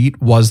my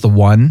seat was the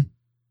one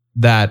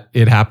that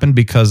it happened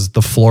because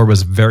the floor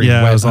was very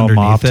wet was underneath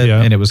mopped, it,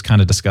 and it was kind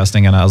of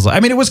disgusting. And I was like,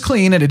 I mean, it was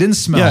clean and it didn't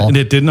smell. Yeah, and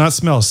it did not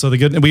smell. So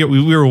we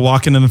were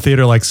walking in the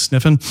theater like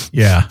sniffing.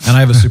 Yeah, and I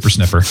have a super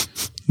sniffer.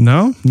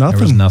 No, nothing. There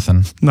was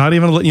nothing. Not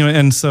even,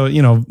 and so,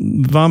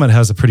 vomit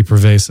has a pretty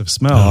pervasive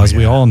smell, as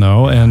we all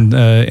know.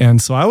 And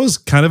so I was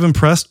kind of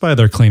impressed by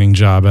their cleaning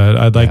job.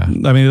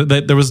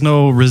 There was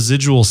no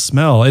residual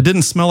smell. It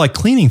didn't smell like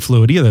cleaning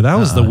fluid either. That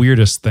was the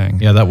weirdest thing.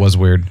 Yeah, that was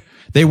weird.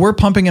 They were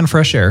pumping in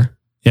fresh air.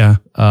 Yeah.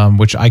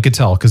 Which I could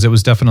tell because it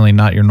was definitely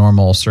not your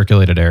normal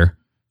circulated air.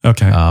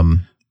 Okay.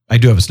 I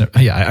do have a sniffer.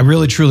 Yeah, I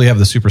really truly have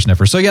the super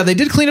sniffer. So yeah, they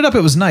did clean it up.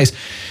 It was nice.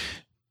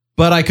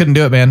 But I couldn't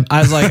do it, man. I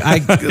was like,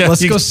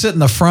 let's go sit in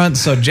the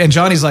front. And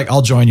Johnny's like,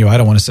 I'll join you. I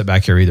don't want to sit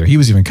back here either. He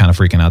was even kind of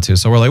freaking out too.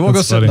 So we're like, we'll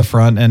go sit in the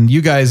front. And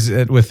you guys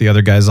with the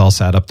other guys all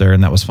sat up there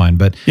and that was fine.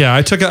 But yeah,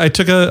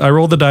 I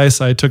rolled the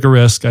dice. I took a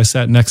risk. I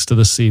sat next to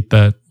the seat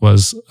that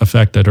was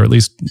affected, or at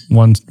least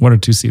one or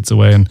two seats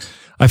away. And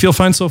I feel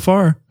fine so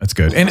far. That's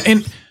good.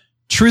 And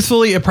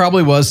truthfully, it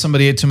probably was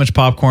somebody ate too much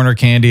popcorn or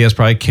candy as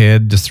probably a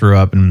kid, just threw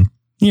up and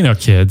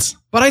kids.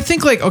 But I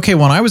think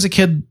when I was a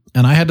kid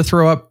and I had to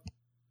throw up,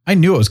 I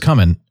knew it was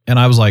coming. And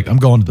I was like, I'm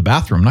going to the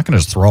bathroom. I'm not going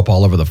to just throw up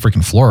all over the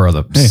freaking floor or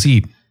the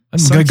seat. I'm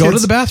going to go to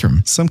the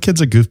bathroom. Some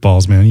kids are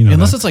goofballs, man.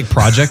 Unless it's like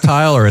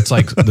projectile or it's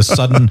like the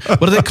sudden,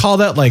 what do they call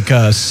that? Like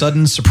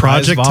sudden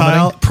surprise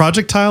vomiting?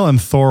 Projectile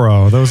and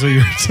Thoreau. Those are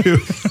your two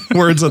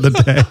words of the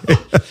day.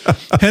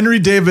 Henry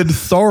David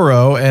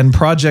Thoreau and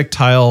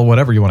projectile,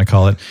 whatever you want to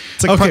call it.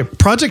 It's like okay.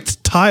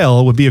 Project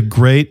Tile would be a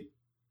great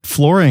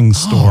flooring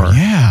store. Oh,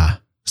 yeah.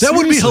 That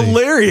would be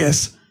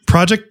hilarious.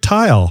 Project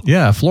Tile.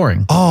 Yeah,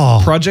 flooring.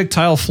 Oh. Project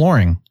Tile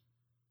flooring.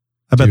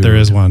 I bet there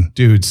is one.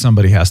 Dude,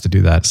 somebody has to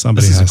do that.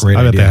 Somebody has. A great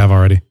idea. I bet they have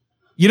already.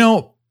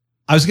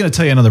 I was going to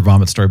tell you another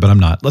vomit story, but I'm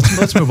not.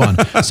 Let's move on.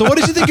 So what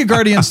did you think of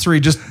Guardians 3?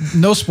 Just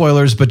no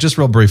spoilers, but just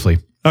real briefly.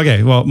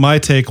 Okay, well, my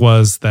take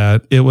was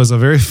that it was a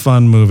very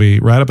fun movie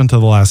right up until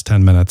the last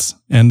 10 minutes.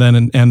 And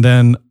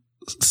then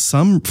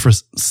for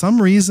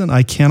some reason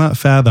I cannot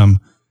fathom,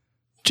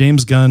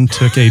 James Gunn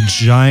took a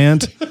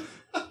giant,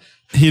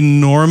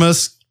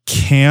 enormous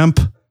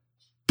camp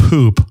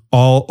poop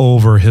all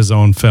over his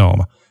own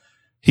film.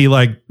 He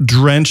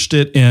drenched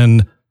it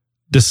in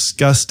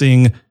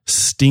disgusting,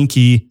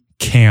 stinky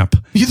camp.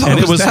 You thought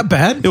it was that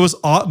bad? It was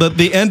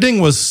the ending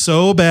was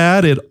so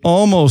bad it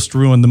almost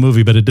ruined the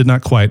movie, but it did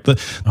not quite.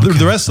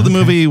 The rest of the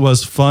movie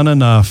was fun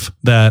enough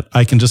that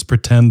I can just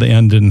pretend the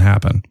end didn't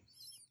happen.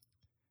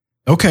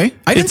 Okay.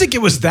 I didn't think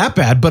it was that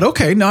bad, but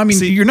okay. No, I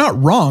mean, you're not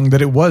wrong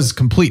that it was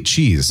complete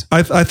cheese.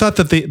 I thought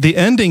that the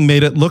ending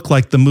made it look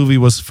like the movie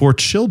was for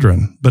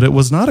children, but it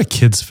was not a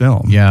kid's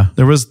film. Yeah.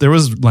 There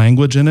was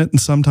language in it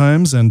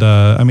sometimes. And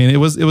it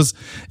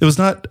was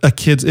not a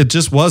kid's, it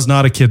just was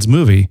not a kid's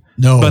movie.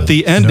 No. But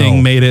the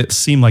ending made it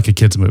seem like a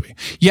kid's movie.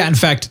 Yeah. In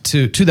fact,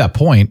 to that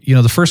point,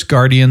 the first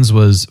Guardians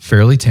was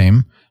fairly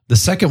tame. The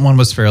second one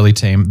was fairly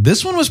tame.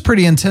 This one was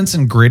pretty intense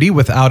and gritty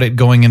without it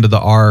going into the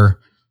R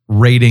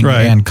rating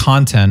and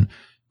content.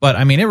 But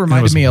I mean, it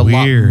reminded me a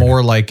lot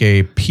more like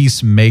a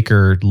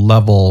Peacemaker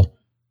level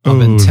of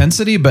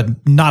intensity,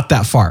 but not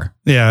that far.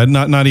 Yeah,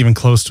 not even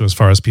close to as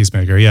far as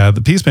Peacemaker. Yeah,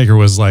 the Peacemaker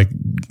was like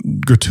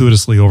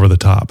gratuitously over the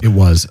top. It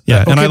was.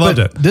 Yeah, and I loved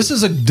it. This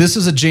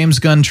is a James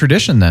Gunn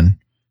tradition then,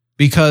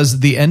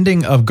 because the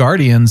ending of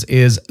Guardians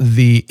is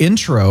the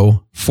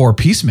intro for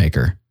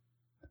Peacemaker,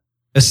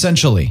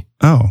 essentially.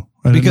 Oh.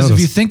 Because if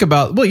you think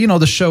about,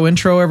 the show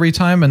intro every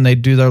time and they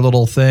do their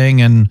little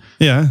thing and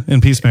in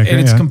Peacemaker, and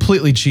it's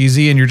completely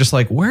cheesy and you're just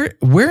like, where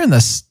in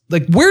this,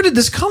 where did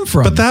this come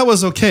from? But that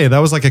was okay. That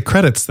was like a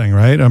credits thing,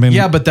 right? I mean,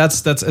 yeah, but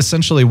that's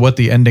essentially what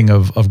the ending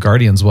of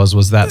Guardians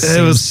was that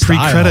it was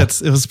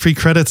pre-credits. It was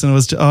pre-credits and it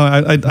was,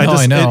 I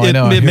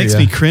know. It makes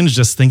me cringe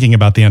just thinking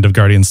about the end of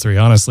Guardians 3.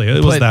 Honestly,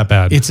 it was that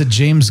bad. It's a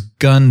James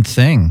Gunn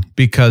thing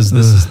because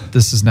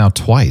this is now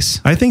twice.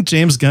 I think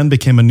James Gunn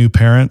became a new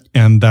parent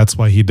and that's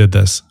why he did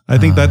this. I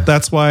think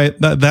that's why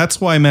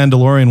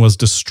Mandalorian was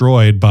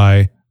destroyed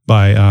by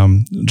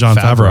Jon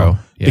Favreau.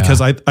 Yeah.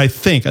 Because I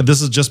think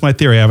this is just my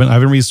theory. I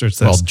haven't researched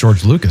this. Well,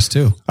 George Lucas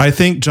too. I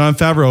think Jon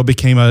Favreau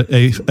became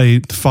a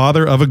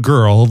father of a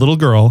little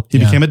girl. He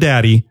became a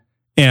daddy,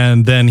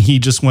 and then he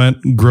just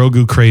went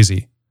Grogu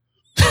crazy.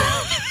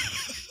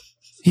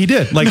 He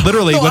did, like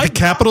literally with a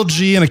capital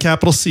G and a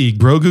capital C.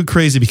 Grogu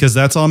crazy, because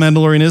that's all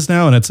Mandalorian is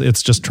now, and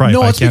it's just tripe.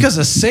 No, it's because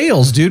of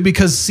sales, dude.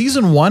 Because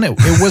season 1, it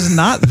was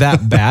not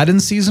that bad in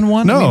season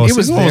 1. No, I mean, it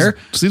was there.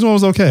 Season 1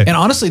 was okay. And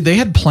honestly, they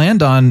had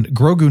planned on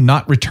Grogu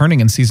not returning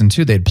in season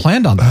 2. They'd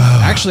planned on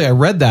that. Actually, I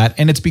read that,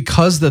 and it's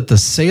because that the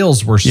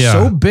sales were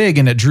so big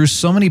and it drew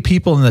so many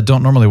people and that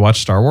don't normally watch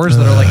Star Wars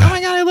that are like, oh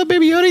my God, I love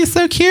Baby Yoda. He's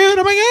so cute.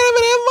 Oh my God, I'm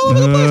going to have all over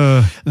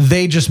the place.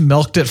 They just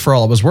milked it for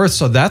all it was worth.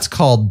 So that's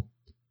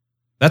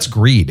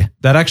greed.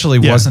 That actually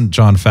wasn't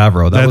Jon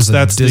Favreau. That was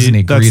a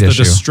Disney greed issue. That's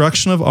the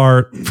destruction of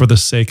art for the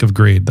sake of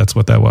greed. That's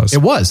what that was.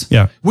 It was.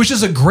 Yeah. Which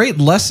is a great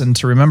lesson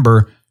to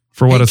remember.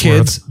 For what it's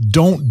kids,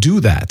 don't do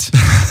that.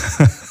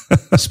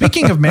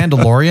 Speaking of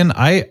Mandalorian,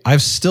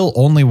 I've still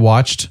only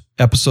watched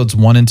episodes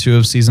 1 and 2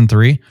 of season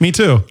 3. Me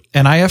too.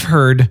 And I have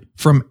heard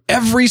from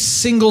every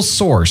single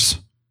source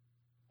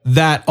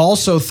that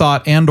also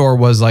thought Andor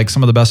was like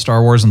some of the best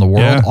Star Wars in the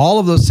world. Yeah. All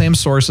of those same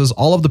sources,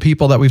 all of the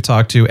people that we've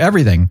talked to,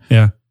 everything.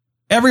 Yeah.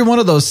 Every one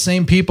of those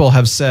same people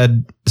have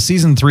said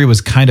season 3 was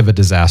kind of a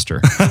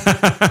disaster.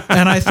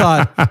 And I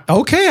thought,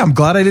 okay, I'm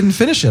glad I didn't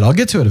finish it. I'll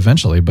get to it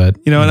eventually, but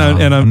I'm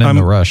in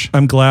no rush.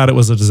 I'm glad it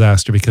was a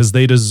disaster because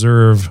they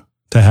deserve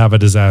to have a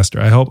disaster.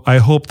 I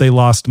hope they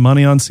lost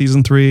money on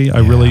season 3. I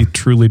really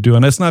truly do.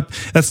 And that's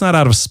not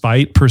out of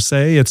spite per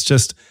se. It's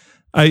just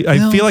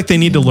I feel like they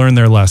need to learn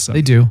their lesson.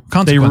 They do.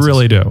 They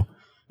really do.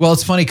 Well,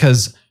 it's funny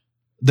because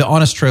the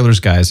Honest Trailers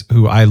guys,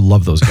 who I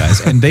love those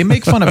guys, and they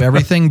make fun of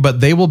everything, but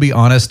they will be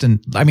honest.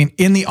 And I mean,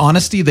 in the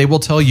honesty, they will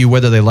tell you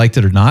whether they liked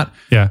it or not.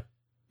 Yeah.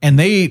 And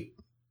they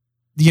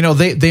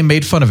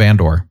made fun of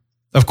Andor,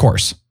 of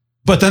course.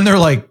 But then they're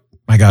like,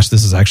 my gosh,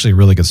 this is actually a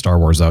really good Star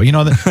Wars, though. You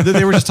know,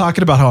 they were just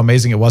talking about how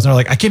amazing it was. And they're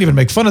like, I can't even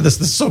make fun of this.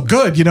 This is so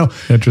good, you know?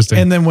 Interesting.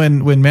 And then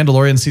when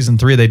Mandalorian season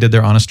 3, they did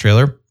their Honest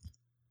Trailer.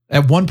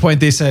 At one point,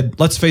 they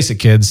said, let's face it,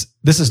 kids,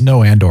 this is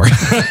no Andor.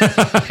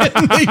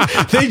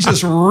 they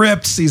just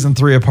ripped season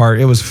 3 apart.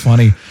 It was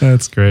funny.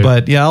 That's great.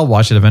 But yeah, I'll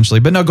watch it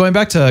eventually. But no, going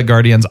back to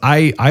Guardians,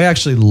 I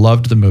actually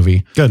loved the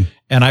movie. Good.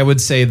 And I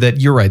would say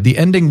that you're right. The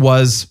ending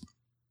was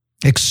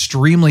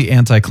extremely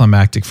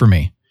anticlimactic for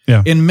me.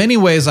 Yeah. In many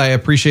ways, I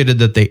appreciated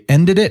that they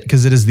ended it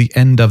because it is the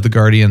end of the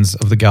Guardians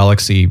of the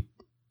Galaxy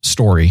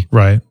story.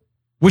 Right.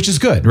 Which is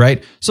good,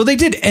 right? So they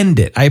did end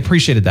it. I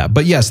appreciated that.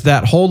 But yes,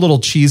 that whole little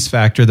cheese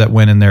factor that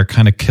went in there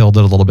kind of killed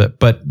it a little bit.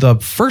 But the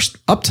first,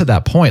 up to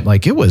that point,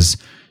 like it was,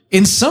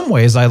 in some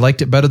ways, I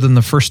liked it better than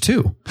the first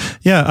 2.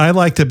 Yeah, I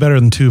liked it better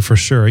than 2 for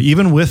sure.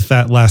 Even with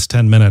that last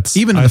 10 minutes.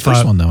 Even in the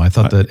first one, though, I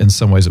thought that in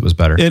some ways it was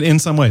better. In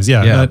some ways,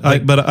 yeah. Yeah,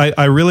 But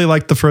I really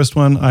liked the first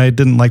one. I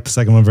didn't like the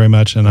second one very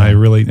much. And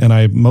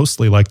I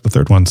mostly liked the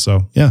third one.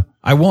 So yeah.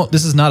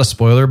 This is not a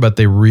spoiler, but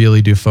they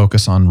really do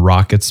focus on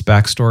Rocket's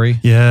backstory.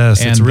 Yes,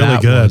 and it's really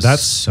good.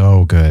 That's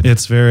so good.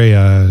 It's very,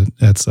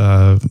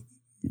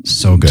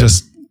 so good.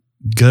 Just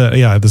good.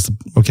 Yeah.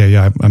 Okay.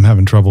 Yeah. I'm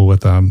having trouble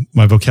with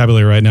my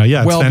vocabulary right now.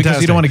 Yeah. It's fantastic.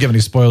 Because you don't want to give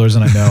any spoilers,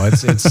 and I know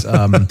it's.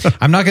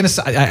 I'm not going to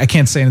say. I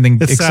can't say anything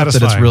except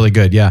that it's really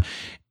good. Yeah.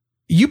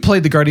 You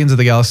played the Guardians of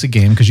the Galaxy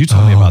game because you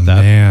told me about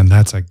that. Man,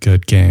 that's a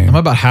good game. I'm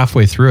about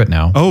halfway through it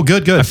now. Oh,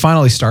 good. I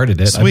finally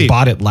started it. Sweet. I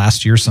bought it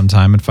last year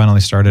sometime and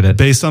finally started it.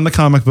 Based on the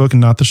comic book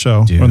and not the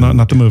show, or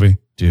not the movie.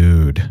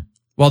 Dude.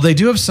 Well, they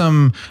do have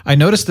some. I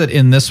noticed that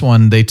in this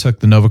one they took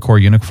the Nova Corps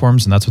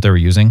uniforms and that's what they were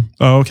using.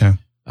 Oh, okay.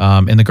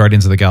 In the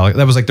Guardians of the Galaxy,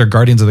 that was like their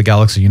Guardians of the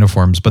Galaxy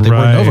uniforms, but they were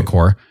Nova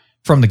Corps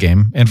from the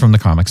game and from the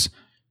comics.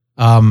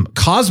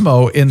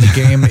 Cosmo in the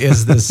game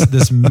is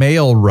this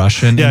male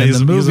Russian. Yeah, and in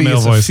the movie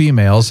he's a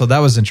female, so that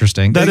was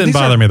interesting. That didn't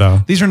bother me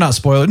though. These are not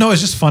spoilers. No,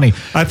 it's just funny.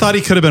 I thought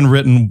she could have been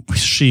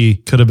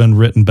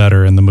written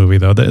better in the movie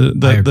though.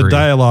 The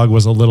dialogue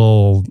was a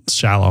little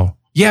shallow.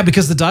 Yeah,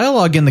 because the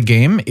dialogue in the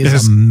game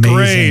is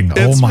amazing. Great.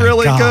 It's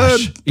really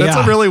good. That's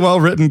a really well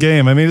written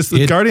game. I mean,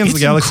 the Guardians of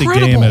the Galaxy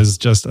game is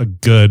just a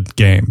good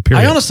game.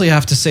 Period. I honestly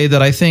have to say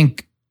that I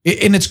think.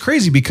 And it's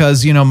crazy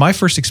because, my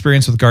first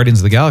experience with Guardians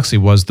of the Galaxy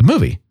was the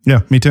movie.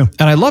 Yeah, me too.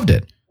 And I loved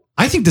it.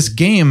 I think this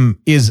game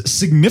is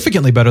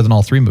significantly better than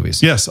all 3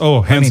 movies. Yes.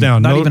 Oh, hands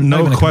down. No question.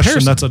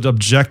 Comparison. That's an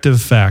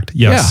objective fact.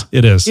 Yes,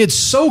 it is. It's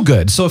so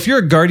good. So if you're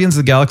a Guardians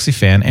of the Galaxy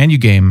fan and you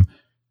game,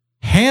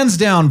 hands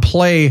down,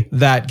 play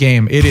that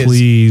game.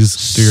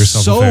 Please do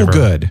yourself a favor. So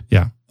good.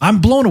 Yeah. I'm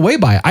blown away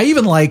by it.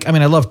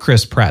 I love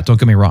Chris Pratt. Don't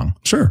get me wrong.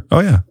 Sure. Oh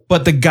yeah.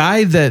 But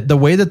the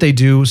way that they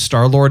do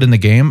Star-Lord in the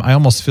game, I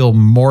almost feel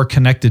more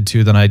connected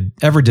to than I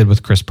ever did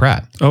with Chris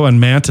Pratt. Oh,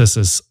 and Mantis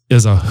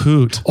is a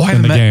hoot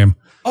in the game.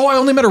 Oh, I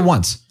only met her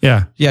once.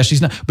 Yeah. Yeah,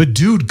 she's not. But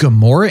dude,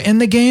 Gamora in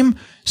the game.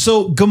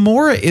 So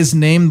Gamora is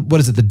named,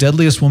 the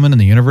deadliest woman in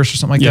the universe or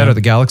something like that, or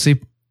the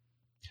galaxy.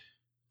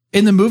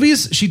 In the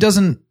movies, she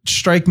doesn't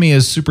strike me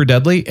as super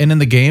deadly. And in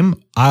the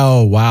game,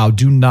 oh, wow,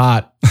 do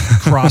not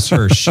cross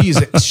her. She's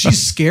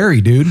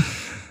scary, dude.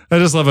 I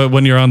just love it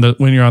when you're on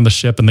the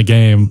ship in the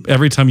game.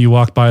 Every time you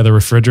walk by the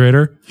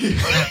refrigerator,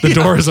 the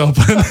door is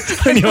open,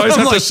 and you always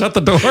have to shut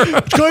the door.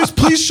 Guys,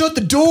 please shut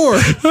the door.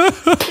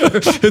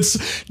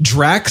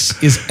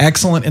 Drax is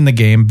excellent in the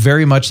game,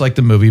 very much like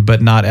the movie,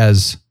 but not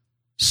as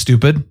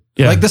stupid.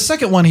 Yeah. Like the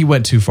second one, he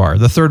went too far.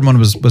 The third one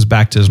was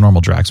back to his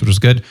normal Drax, which was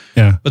good.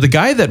 Yeah. But the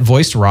guy that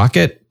voiced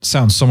Rocket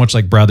sounds so much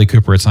like Bradley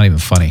Cooper. It's not even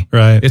funny.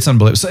 Right. It's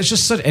unbelievable. So it's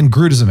just such, and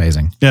Groot is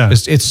amazing. Yeah.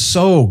 It's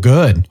so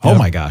good. Oh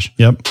my gosh.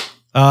 Yep.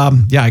 Yeah,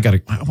 I want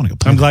to go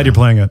play I'm glad you're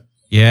playing it.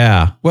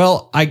 Yeah.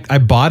 Well, I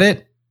bought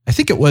it. I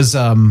think it was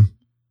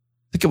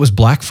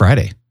Black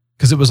Friday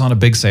because it was on a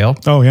big sale.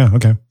 Oh yeah.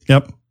 Okay.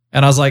 Yep.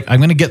 And I was like, I'm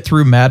going to get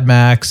through Mad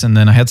Max. And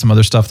then I had some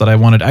other stuff that I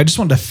wanted. I just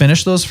wanted to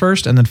finish those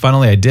first. And then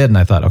finally I did. And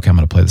I thought, okay, I'm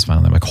going to play this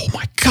finally. I'm like, oh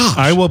my gosh.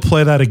 I will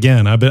play that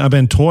again. I've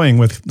been toying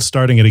with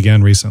starting it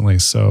again recently.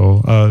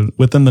 So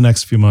within the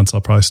next few months,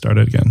 I'll probably start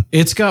it again.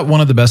 It's got one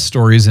of the best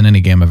stories in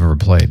any game I've ever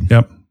played.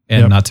 Yep.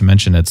 And not to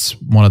mention, it's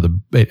one of the,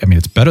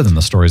 it's better than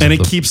the stories. And of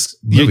it the keeps,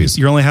 movies.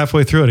 you're only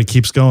halfway through it. It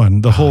keeps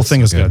going. The whole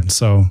thing is good.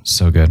 So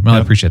good. Well, I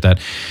appreciate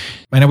that.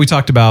 I know we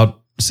talked about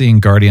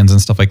seeing Guardians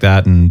and stuff like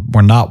that, and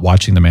we're not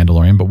watching The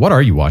Mandalorian, but what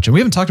are you watching?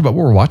 We haven't talked about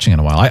what we're watching in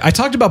a while. I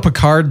talked about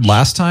Picard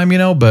last time,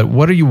 but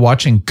what are you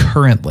watching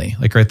currently?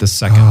 Like right this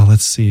second? Oh,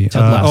 let's see.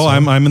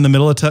 I'm in the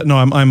middle of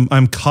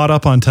I'm caught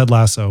up on Ted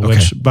Lasso,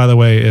 which by the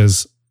way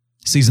is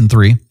season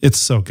 3. It's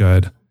so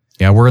good.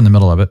 Yeah, we're in the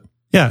middle of it.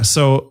 Yeah.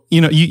 So,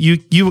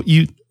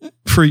 you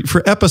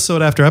for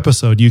episode after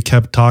episode, you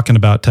kept talking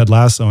about Ted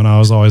Lasso, and I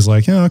was always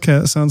like, yeah, okay,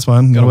 that sounds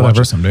fun. Gotta watch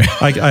it someday.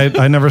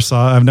 I've never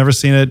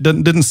seen it.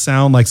 Didn't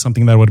sound like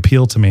something that would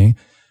appeal to me.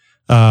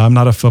 I'm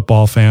not a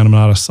football fan. I'm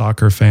not a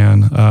soccer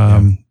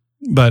fan.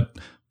 But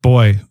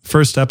boy,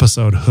 first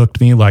episode hooked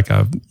me like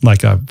a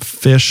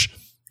fish.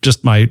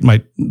 Just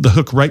the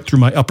hook right through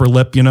my upper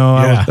lip.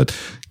 I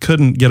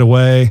couldn't get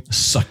away.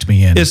 Sucked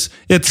me in. It's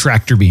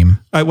tractor beam.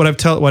 What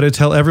I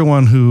tell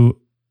everyone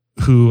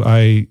who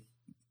I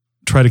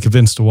try to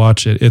convince to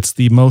watch it, it's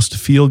the most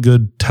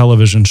feel-good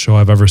television show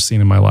I've ever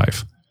seen in my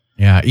life.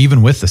 Yeah,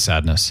 even with the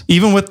sadness.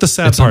 Even with the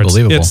sad it's parts.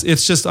 Unbelievable.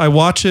 It's just, I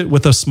watch it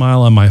with a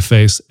smile on my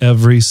face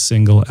every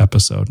single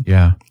episode.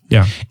 Yeah.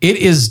 Yeah. It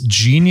is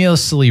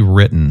geniusly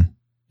written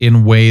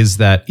in ways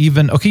that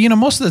even,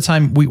 most of the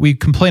time we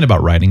complain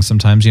about writing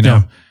sometimes,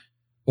 Yeah.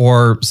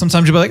 Or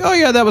sometimes you'll be like, oh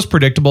yeah, that was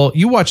predictable.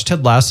 You watch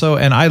Ted Lasso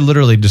and I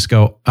literally just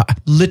go,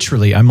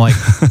 I'm like,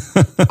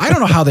 I don't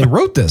know how they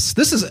wrote this.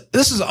 This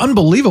is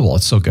unbelievable.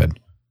 It's so good.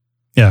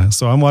 Yeah.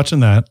 So I'm watching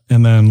that.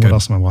 And then what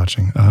else am I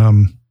watching?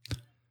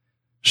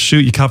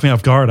 Shoot, you caught me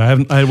off guard.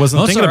 I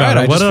wasn't thinking about it.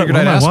 I just figured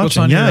I'd ask what's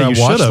on your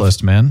watch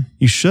list, man.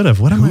 You should have.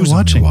 What am I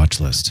watching? On your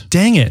watch list?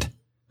 Dang it.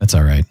 That's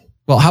all right.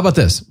 Well, how about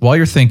this? While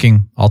you're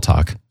thinking, I'll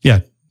talk. Yeah.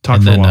 Talk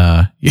and for then, a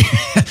while.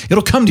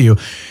 It'll come to you.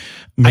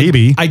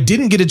 Maybe. I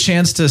didn't get a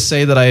chance to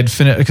say that I had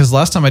finished, because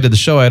last time I did the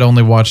show, I'd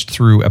only watched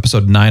through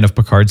episode 9 of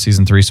Picard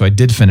season 3. So I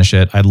did finish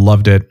it. I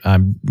loved it.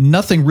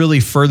 Nothing really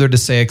further to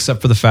say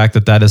except for the fact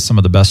that is some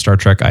of the best Star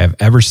Trek I have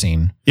ever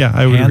seen. Yeah,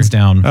 I would hands agree.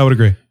 down. I would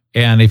agree.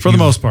 And for the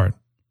most part.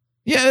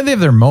 Yeah, they have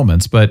their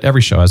moments, but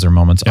every show has their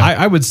moments. Yeah.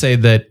 I would say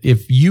that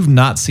if you've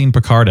not seen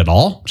Picard at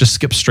all, just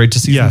skip straight to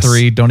season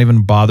 3. Don't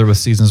even bother with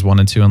seasons 1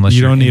 and 2 unless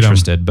you're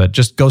interested, but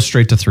just go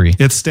straight to 3.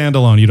 It's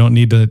standalone. You don't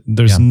need to,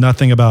 there's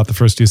nothing about the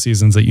first 2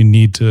 seasons that you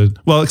need to,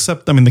 well,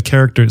 except, some of the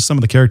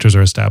characters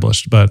are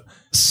established, but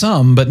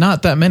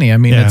not that many.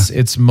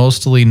 It's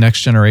mostly Next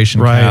Generation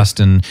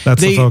cast, and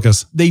that's the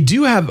focus. They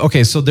do have,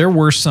 so there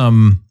were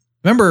some,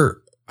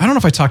 remember, I don't know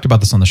if I talked about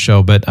this on the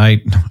show, but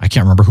I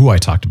can't remember who I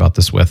talked about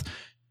this with.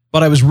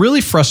 But I was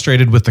really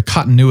frustrated with the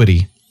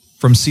continuity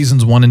from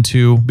seasons 1 and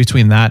 2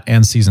 between that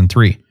and season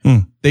 3.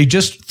 They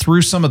just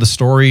threw some of the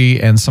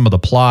story and some of the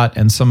plot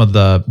and some of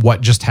the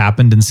what just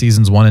happened in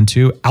seasons 1 and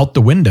 2 out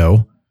the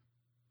window.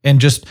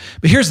 But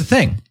here's the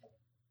thing.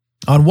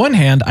 On one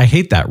hand, I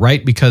hate that,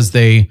 right? Because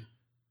they're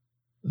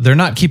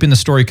not keeping the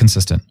story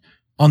consistent.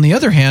 On the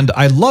other hand,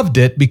 I loved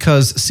it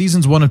because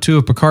seasons 1 and 2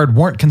 of Picard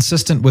weren't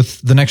consistent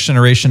with the Next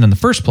Generation in the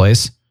first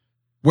place.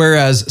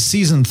 Whereas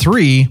season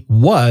 3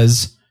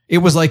 was... It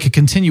was like a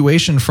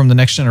continuation from the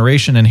Next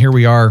Generation, and here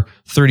we are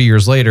 30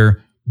 years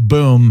later.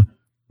 Boom.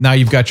 Now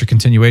you've got your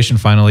continuation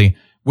finally,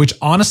 which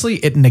honestly,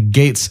 it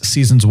negates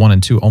seasons 1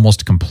 and 2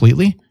 almost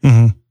completely.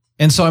 Mm-hmm.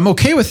 And so I'm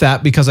okay with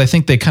that because I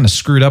think they kind of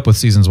screwed up with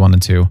seasons 1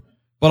 and 2.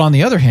 But on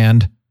the other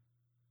hand,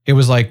 it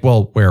was like,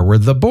 well, where were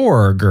the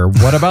Borg? Or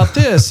what about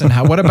this? And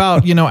what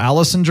about,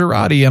 Alison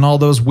Jurati and all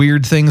those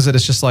weird things that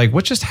it's just like,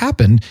 what just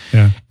happened?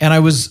 Yeah. And I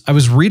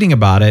was reading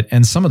about it,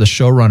 and some of the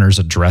showrunners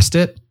addressed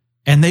it.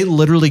 And they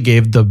literally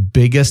gave the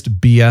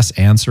biggest BS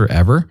answer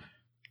ever.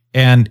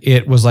 And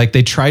it was like,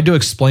 they tried to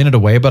explain it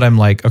away, but I'm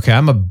like, okay,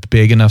 I'm a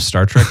big enough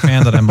Star Trek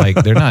fan that I'm like,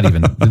 they're not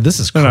even, this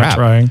is crap. They're not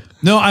trying.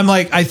 No, I'm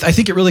like, I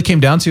think it really came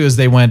down to is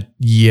they went,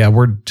 yeah,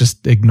 we're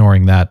just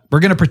ignoring that.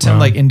 We're going to pretend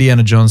like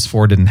Indiana Jones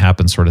 4 didn't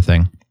happen sort of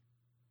thing.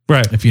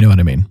 Right. If you know what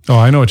I mean. Oh,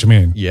 I know what you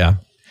mean. Yeah.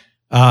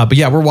 But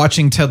yeah, we're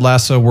watching Ted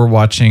Lasso. We're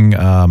watching,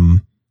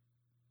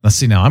 let's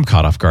see now. I'm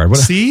caught off guard. What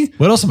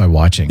else am I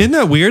watching? Isn't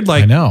that weird?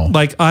 I know.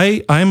 Like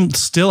I'm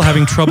still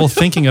having trouble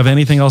thinking of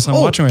anything else I'm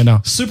watching right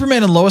now.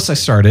 Superman and Lois I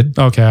started.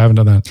 Okay, I haven't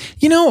done that.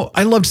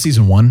 I loved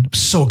season 1.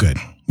 So good.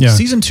 Yeah.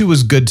 Season 2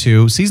 was good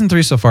too. Season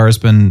 3 so far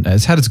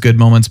has had its good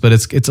moments, but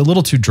it's a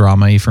little too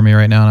drama-y for me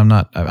right now. And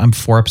I'm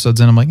 4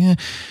 episodes in. I'm like,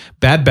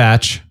 Bad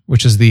Batch,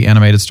 which is the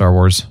animated Star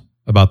Wars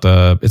about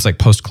it's like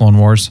post Clone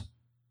Wars.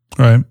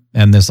 Right.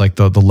 And there's like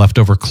the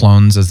leftover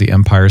clones as the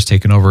Empire's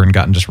taken over and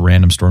gotten just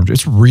random stormtroopers.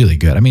 It's really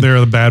good. I mean, they're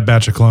the bad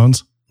batch of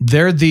clones.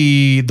 They're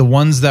the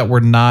ones that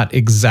were not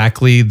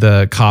exactly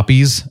the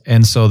copies.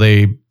 And so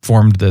they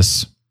formed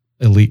this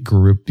elite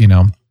group, you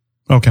know.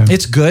 Okay.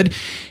 It's good.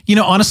 You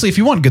know, honestly, if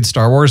you want good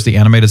Star Wars, the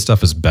animated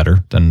stuff is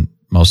better than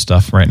most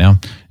stuff right now,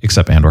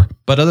 except Andor.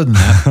 But other than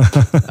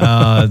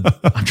that,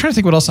 I'm trying to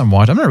think what else I'm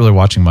watching. I'm not really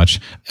watching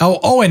much.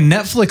 Oh, and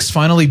Netflix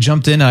finally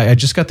jumped in. I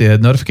just got the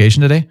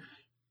notification today.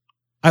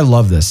 I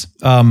love this.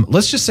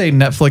 Let's just say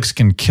Netflix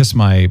can kiss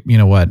my, you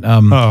know what?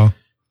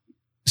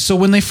 So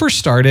when they first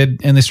started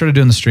and they started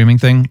doing the streaming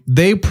thing,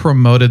 they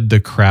promoted the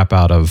crap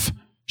out of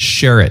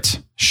share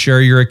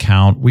your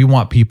account. We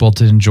want people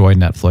to enjoy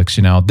Netflix.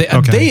 You know,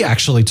 they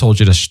actually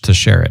told you to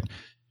share it.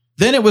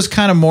 Then it was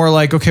kind of more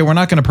like, okay, we're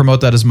not going to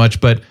promote that as much,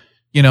 but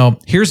you know,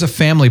 here's a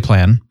family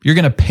plan. You're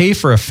going to pay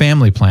for a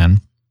family plan,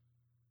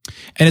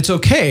 and it's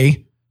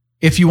okay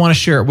if you want to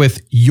share it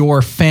with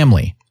your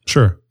family.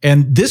 Sure.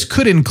 And this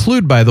could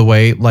include, by the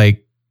way,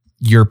 like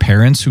your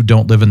parents who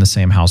don't live in the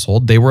same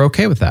household. They were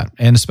okay with that.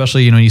 And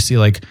especially, you know, you see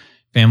like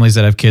families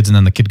that have kids and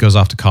then the kid goes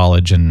off to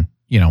college and,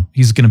 you know,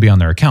 he's going to be on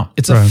their account.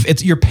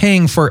 You're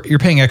paying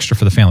extra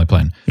for the family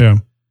plan. Yeah.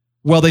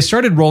 Well, they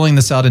started rolling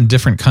this out in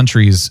different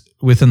countries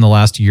within the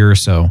last year or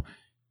so,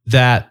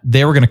 that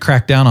they were going to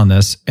crack down on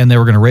this and they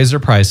were going to raise their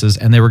prices,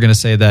 and they were going to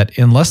say that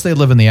unless they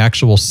live in the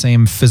actual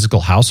same physical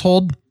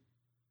household,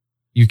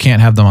 you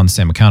can't have them on the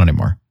same account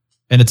anymore.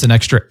 And it's an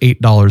extra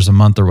 $8 a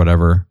month or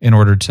whatever in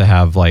order to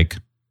have like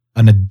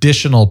an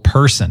additional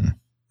person.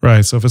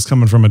 Right. So if it's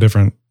coming from a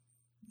different,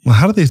 well,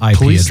 how do they IP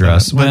police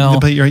address? that? Well,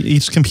 but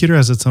each computer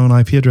has its own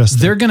IP address.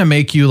 They're going to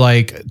make you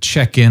like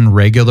check in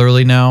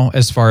regularly now,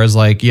 as far as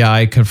like, yeah,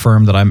 I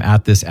confirm that I'm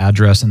at this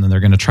address, and then they're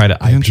going to try to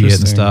IP it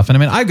and stuff. And I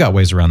mean, I've got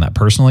ways around that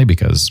personally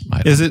because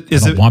I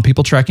don't want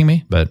people tracking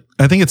me. But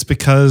I think it's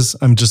because,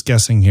 I'm just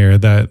guessing here,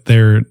 that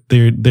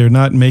they're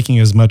not making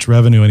as much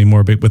revenue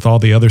anymore, but with all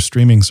the other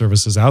streaming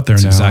services out there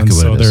now,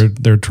 exactly and so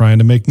they're trying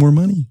to make more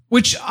money.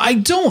 Which I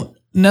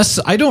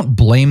don't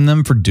blame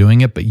them for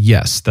doing it, but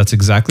yes, that's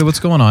exactly what's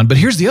going on. But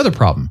here's the other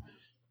problem.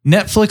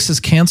 Netflix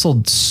has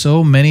canceled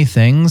so many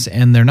things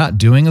and they're not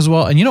doing as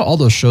well. And you know, all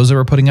those shows they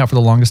were putting out for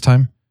the longest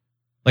time,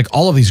 like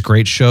all of these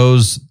great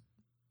shows.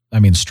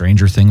 I mean,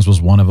 Stranger Things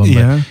was one of them.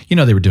 Yeah. But, you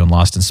know, they were doing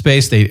Lost in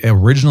Space. They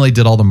originally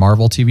did all the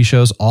Marvel TV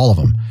shows, all of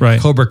them.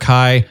 Right. Cobra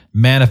Kai,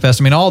 Manifest.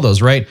 I mean, all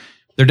those, right?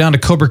 They're down to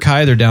Cobra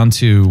Kai. They're down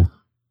to...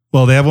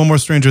 Well, they have one more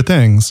Stranger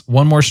Things.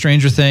 One more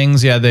Stranger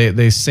Things. Yeah,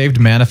 they saved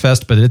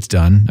Manifest, but it's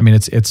done. I mean,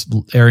 it's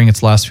airing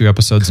its last few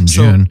episodes in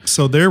June.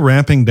 So they're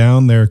ramping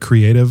down their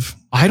creative.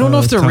 I don't know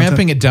if they're content?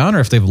 ramping it down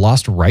or if they've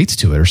lost rights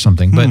to it or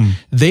something, but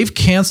they've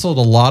canceled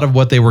a lot of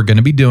what they were going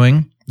to be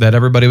doing that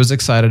everybody was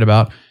excited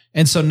about.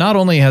 And so not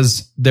only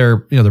has their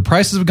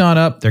prices have gone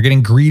up, they're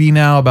getting greedy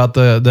now about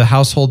the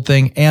household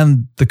thing,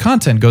 and the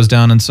content goes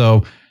down. And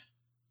so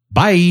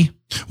bye.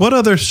 What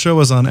other show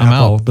is on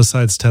Apple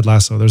besides Ted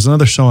Lasso? There's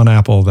another show on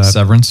Apple that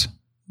Severance.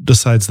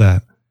 Besides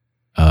that,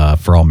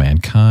 For All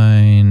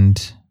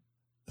Mankind.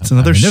 It's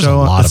another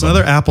show. It's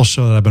another Apple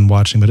show that I've been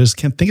watching, but I just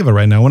can't think of it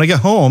right now. When I get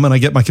home and I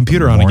get my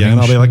computer on again,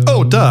 I'll be like,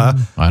 oh, duh.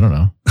 I don't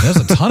know. There's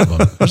a ton of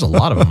them. There's a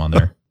lot of them on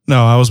there.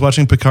 No, I was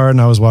watching Picard and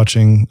I was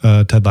watching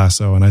Ted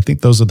Lasso, and I think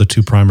those are the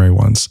two primary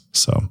ones.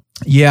 So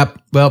yeah,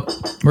 well,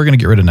 we're gonna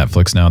get rid of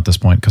Netflix now at this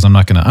point because I'm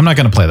not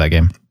gonna play that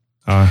game.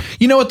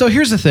 You know what though?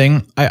 Here's the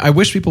thing. I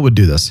wish people would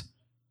do this.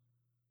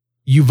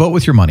 You vote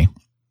with your money.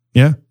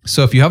 Yeah.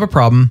 So if you have a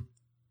problem,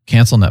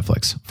 cancel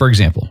Netflix, for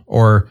example,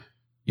 or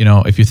you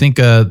know, if you think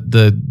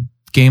the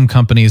game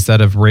companies that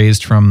have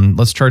raised from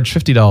let's charge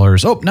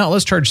 $50. Oh, now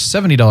let's charge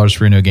 $70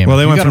 for a new game. Well,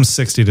 they went from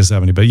 60 to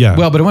 70, but yeah.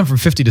 Well, but it went from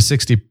 50 to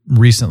 60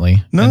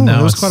 recently. No,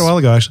 it was quite a while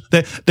ago,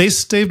 actually. They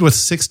stayed with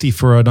 60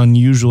 for an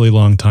unusually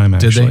long time,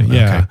 actually. Did they?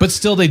 Yeah. Okay. But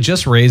still, they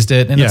just raised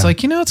it. And it's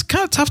like, you know, it's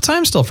kind of a tough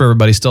time still for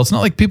everybody still. It's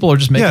not like people are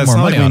just making more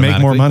money. It's not like we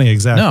make more money,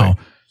 exactly. No.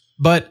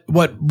 But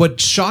what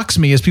shocks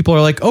me is people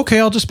are like, okay,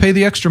 I'll just pay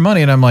the extra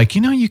money. And I'm like,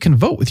 you know, you can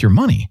vote with your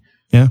money.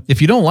 Yeah.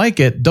 If you don't like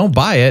it, don't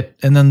buy it,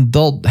 and then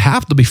they'll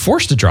have to be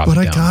forced to drop it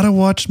down. But I gotta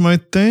watch my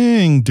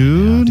thing,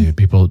 dude. Yeah,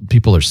 dude,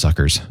 people are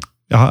suckers.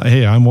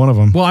 Hey, I'm one of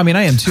them. Well, I mean,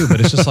 I am too,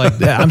 but it's just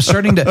like I'm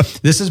starting to.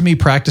 This is me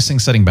practicing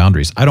setting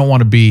boundaries. I don't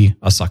want to be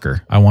a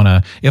sucker. I want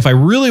to. If I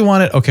really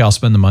want it, okay, I'll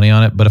spend the money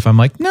on it. But if I'm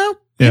like, no,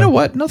 you know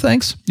what? No,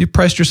 thanks. You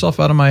priced yourself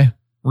out of my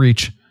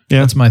reach.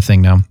 Yeah, that's my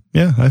thing now.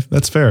 Yeah,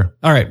 that's fair.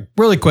 All right,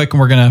 really quick, and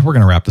we're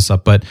gonna wrap this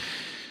up, but.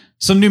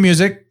 Some new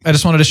music. I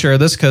just wanted to share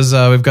this because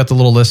we've got the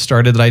little list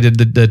started that I did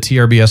the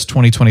TRBS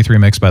 2023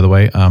 mix, by the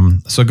way.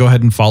 So go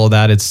ahead and follow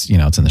that. It's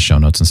in the show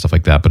notes and stuff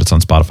like that, but it's on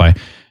Spotify.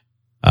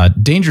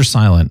 Danger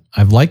Silent.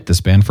 I've liked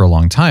this band for a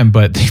long time,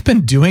 but they've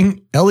been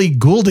doing Ellie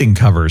Goulding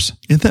covers.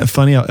 Isn't that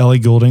funny how Ellie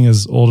Goulding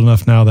is old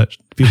enough now that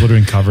people are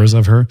doing covers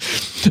of her?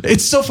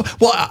 It's so fun.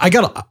 Well,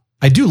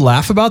 I do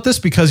laugh about this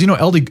because,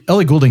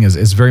 Ellie Goulding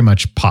is very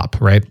much pop,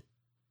 right?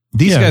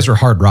 These guys are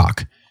hard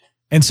rock.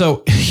 And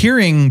so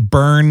hearing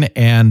Burn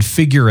and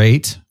Figure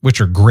Eight, which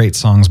are great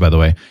songs, by the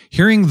way,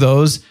 hearing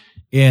those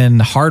in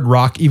hard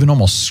rock, even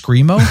almost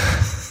screamo,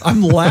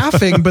 I'm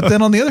laughing. But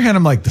then on the other hand,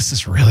 I'm like, this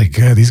is really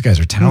good. These guys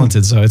are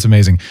talented. So it's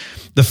amazing.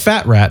 The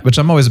Fat Rat, which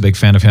I'm always a big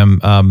fan of him.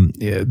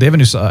 They have a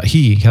new,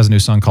 he has a new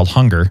song called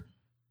Hunger,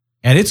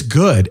 and it's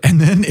good.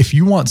 And then if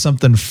you want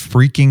something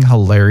freaking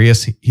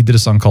hilarious, he did a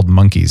song called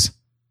Monkeys.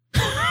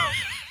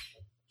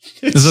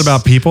 Is it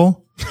about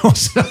people?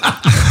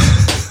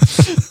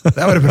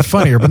 That would have been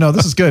funnier, but no,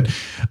 this is good.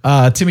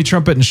 Timmy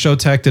Trumpet and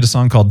Showtek did a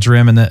song called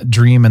Dream, and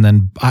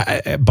then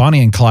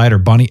Bonnie and Clyde, or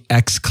Bonnie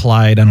X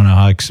Clyde. I don't know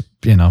how,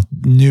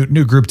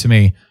 new group to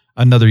me.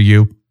 Another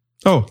You.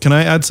 Oh, can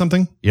I add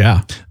something?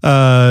 Yeah.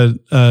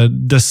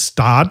 De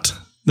Stat.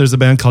 There's a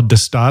band called De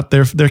Stat.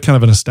 They're kind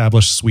of an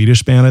established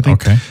Swedish band, I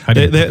think. Okay.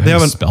 They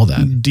have spell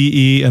that.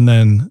 DE and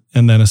then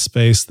a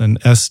space, then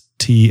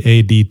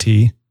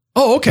STADT.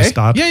 Oh, okay.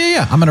 Stop.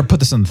 Yeah. I'm going to put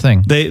this in the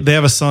thing. They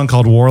have a song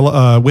called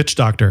Witch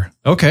Doctor.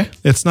 Okay.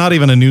 It's not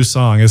even a new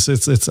song. It's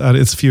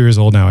a few years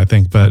old now, I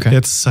think, but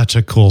It's such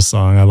a cool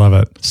song. I love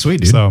it.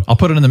 Sweet, dude. So I'll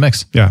put it in the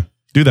mix. Yeah,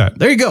 do that.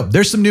 There you go.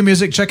 There's some new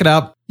music. Check it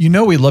out.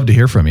 We'd love to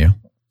hear from you.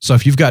 So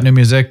if you've got new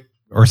music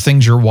or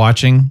things you're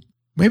watching,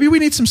 maybe we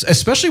need some,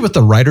 especially with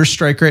the writer's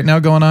strike right now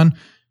going on.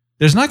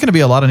 There's not going to be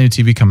a lot of new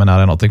TV coming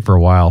out, I don't think, for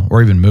a while,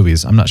 or even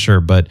movies. I'm not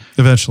sure, but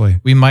eventually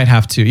we might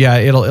have to. Yeah,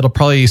 it'll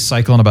probably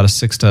cycle in about a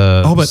 6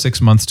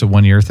 months to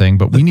 1 year thing.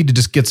 But we need to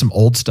just get some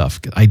old stuff,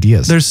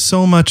 ideas. There's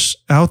so much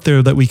out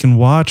there that we can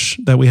watch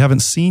that we haven't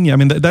seen yet. I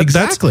mean,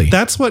 exactly.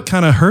 That's what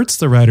kind of hurts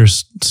the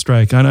writers'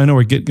 strike. I know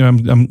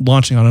I'm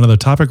launching on another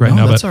topic right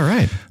now, that's but all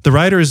right. The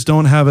writers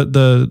don't have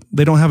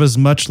they don't have as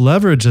much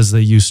leverage as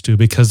they used to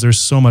because there's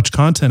so much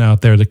content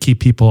out there to keep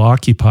people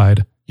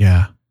occupied.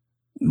 Yeah.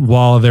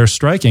 While they're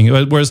striking.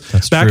 Whereas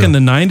back true. in the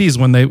 90s,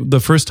 when the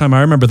first time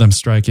I remember them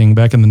striking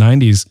back in the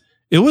 90s,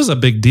 it was a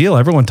big deal.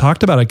 Everyone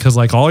talked about it because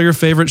like all your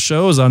favorite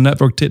shows on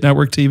network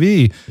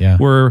TV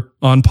were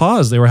on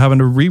pause. They were having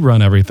to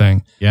rerun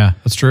everything. Yeah,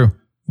 that's true.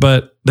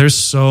 But there's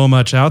so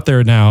much out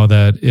there now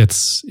that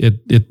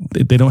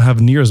they don't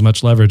have near as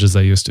much leverage as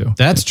they used to.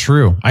 That's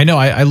true. I know.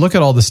 I look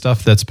at all the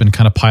stuff that's been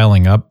kind of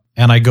piling up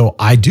and I go,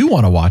 I do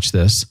want to watch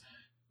this.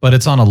 But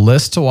it's on a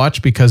list to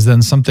watch because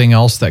then something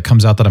else that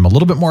comes out that I'm a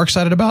little bit more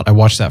excited about, I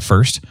watch that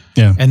first.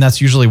 Yeah. And that's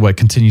usually what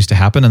continues to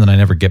happen. And then I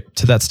never get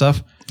to that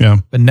stuff. Yeah.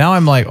 But now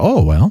I'm like,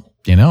 oh, well,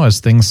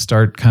 as things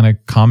start kind of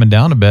calming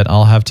down a bit,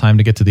 I'll have time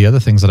to get to the other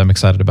things that I'm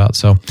excited about.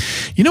 So,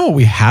 what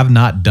we have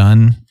not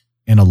done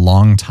in a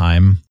long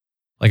time?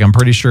 Like, I'm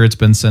pretty sure it's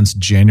been since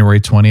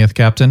January 20th,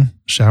 Captain.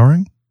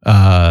 Showering?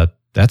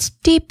 That's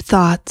Deep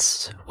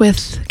Thoughts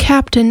with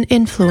Captain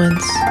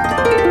Influence.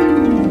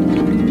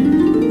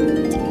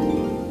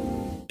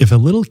 If a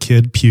little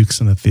kid pukes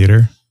in the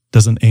theater,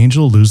 does an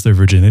angel lose their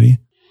virginity?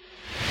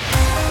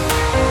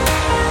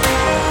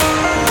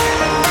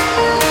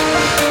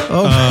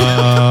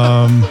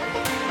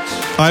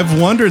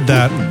 I've wondered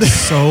that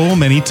so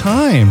many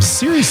times.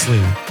 Seriously.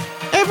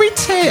 Every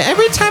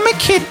time a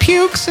kid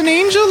pukes, an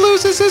angel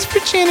loses his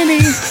virginity.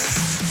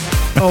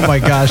 Oh my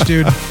gosh,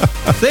 dude.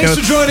 Thanks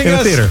for joining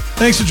us. Theater.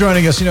 Thanks for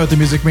joining us. You know what the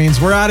music means.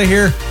 We're out of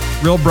here.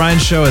 Real Brian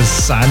Show is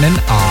signing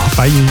off.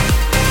 Bye.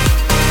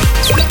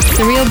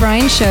 The Real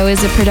Brian Show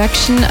is a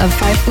production of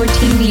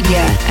 514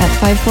 Media at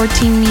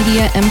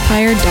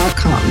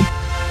 514mediaempire.com.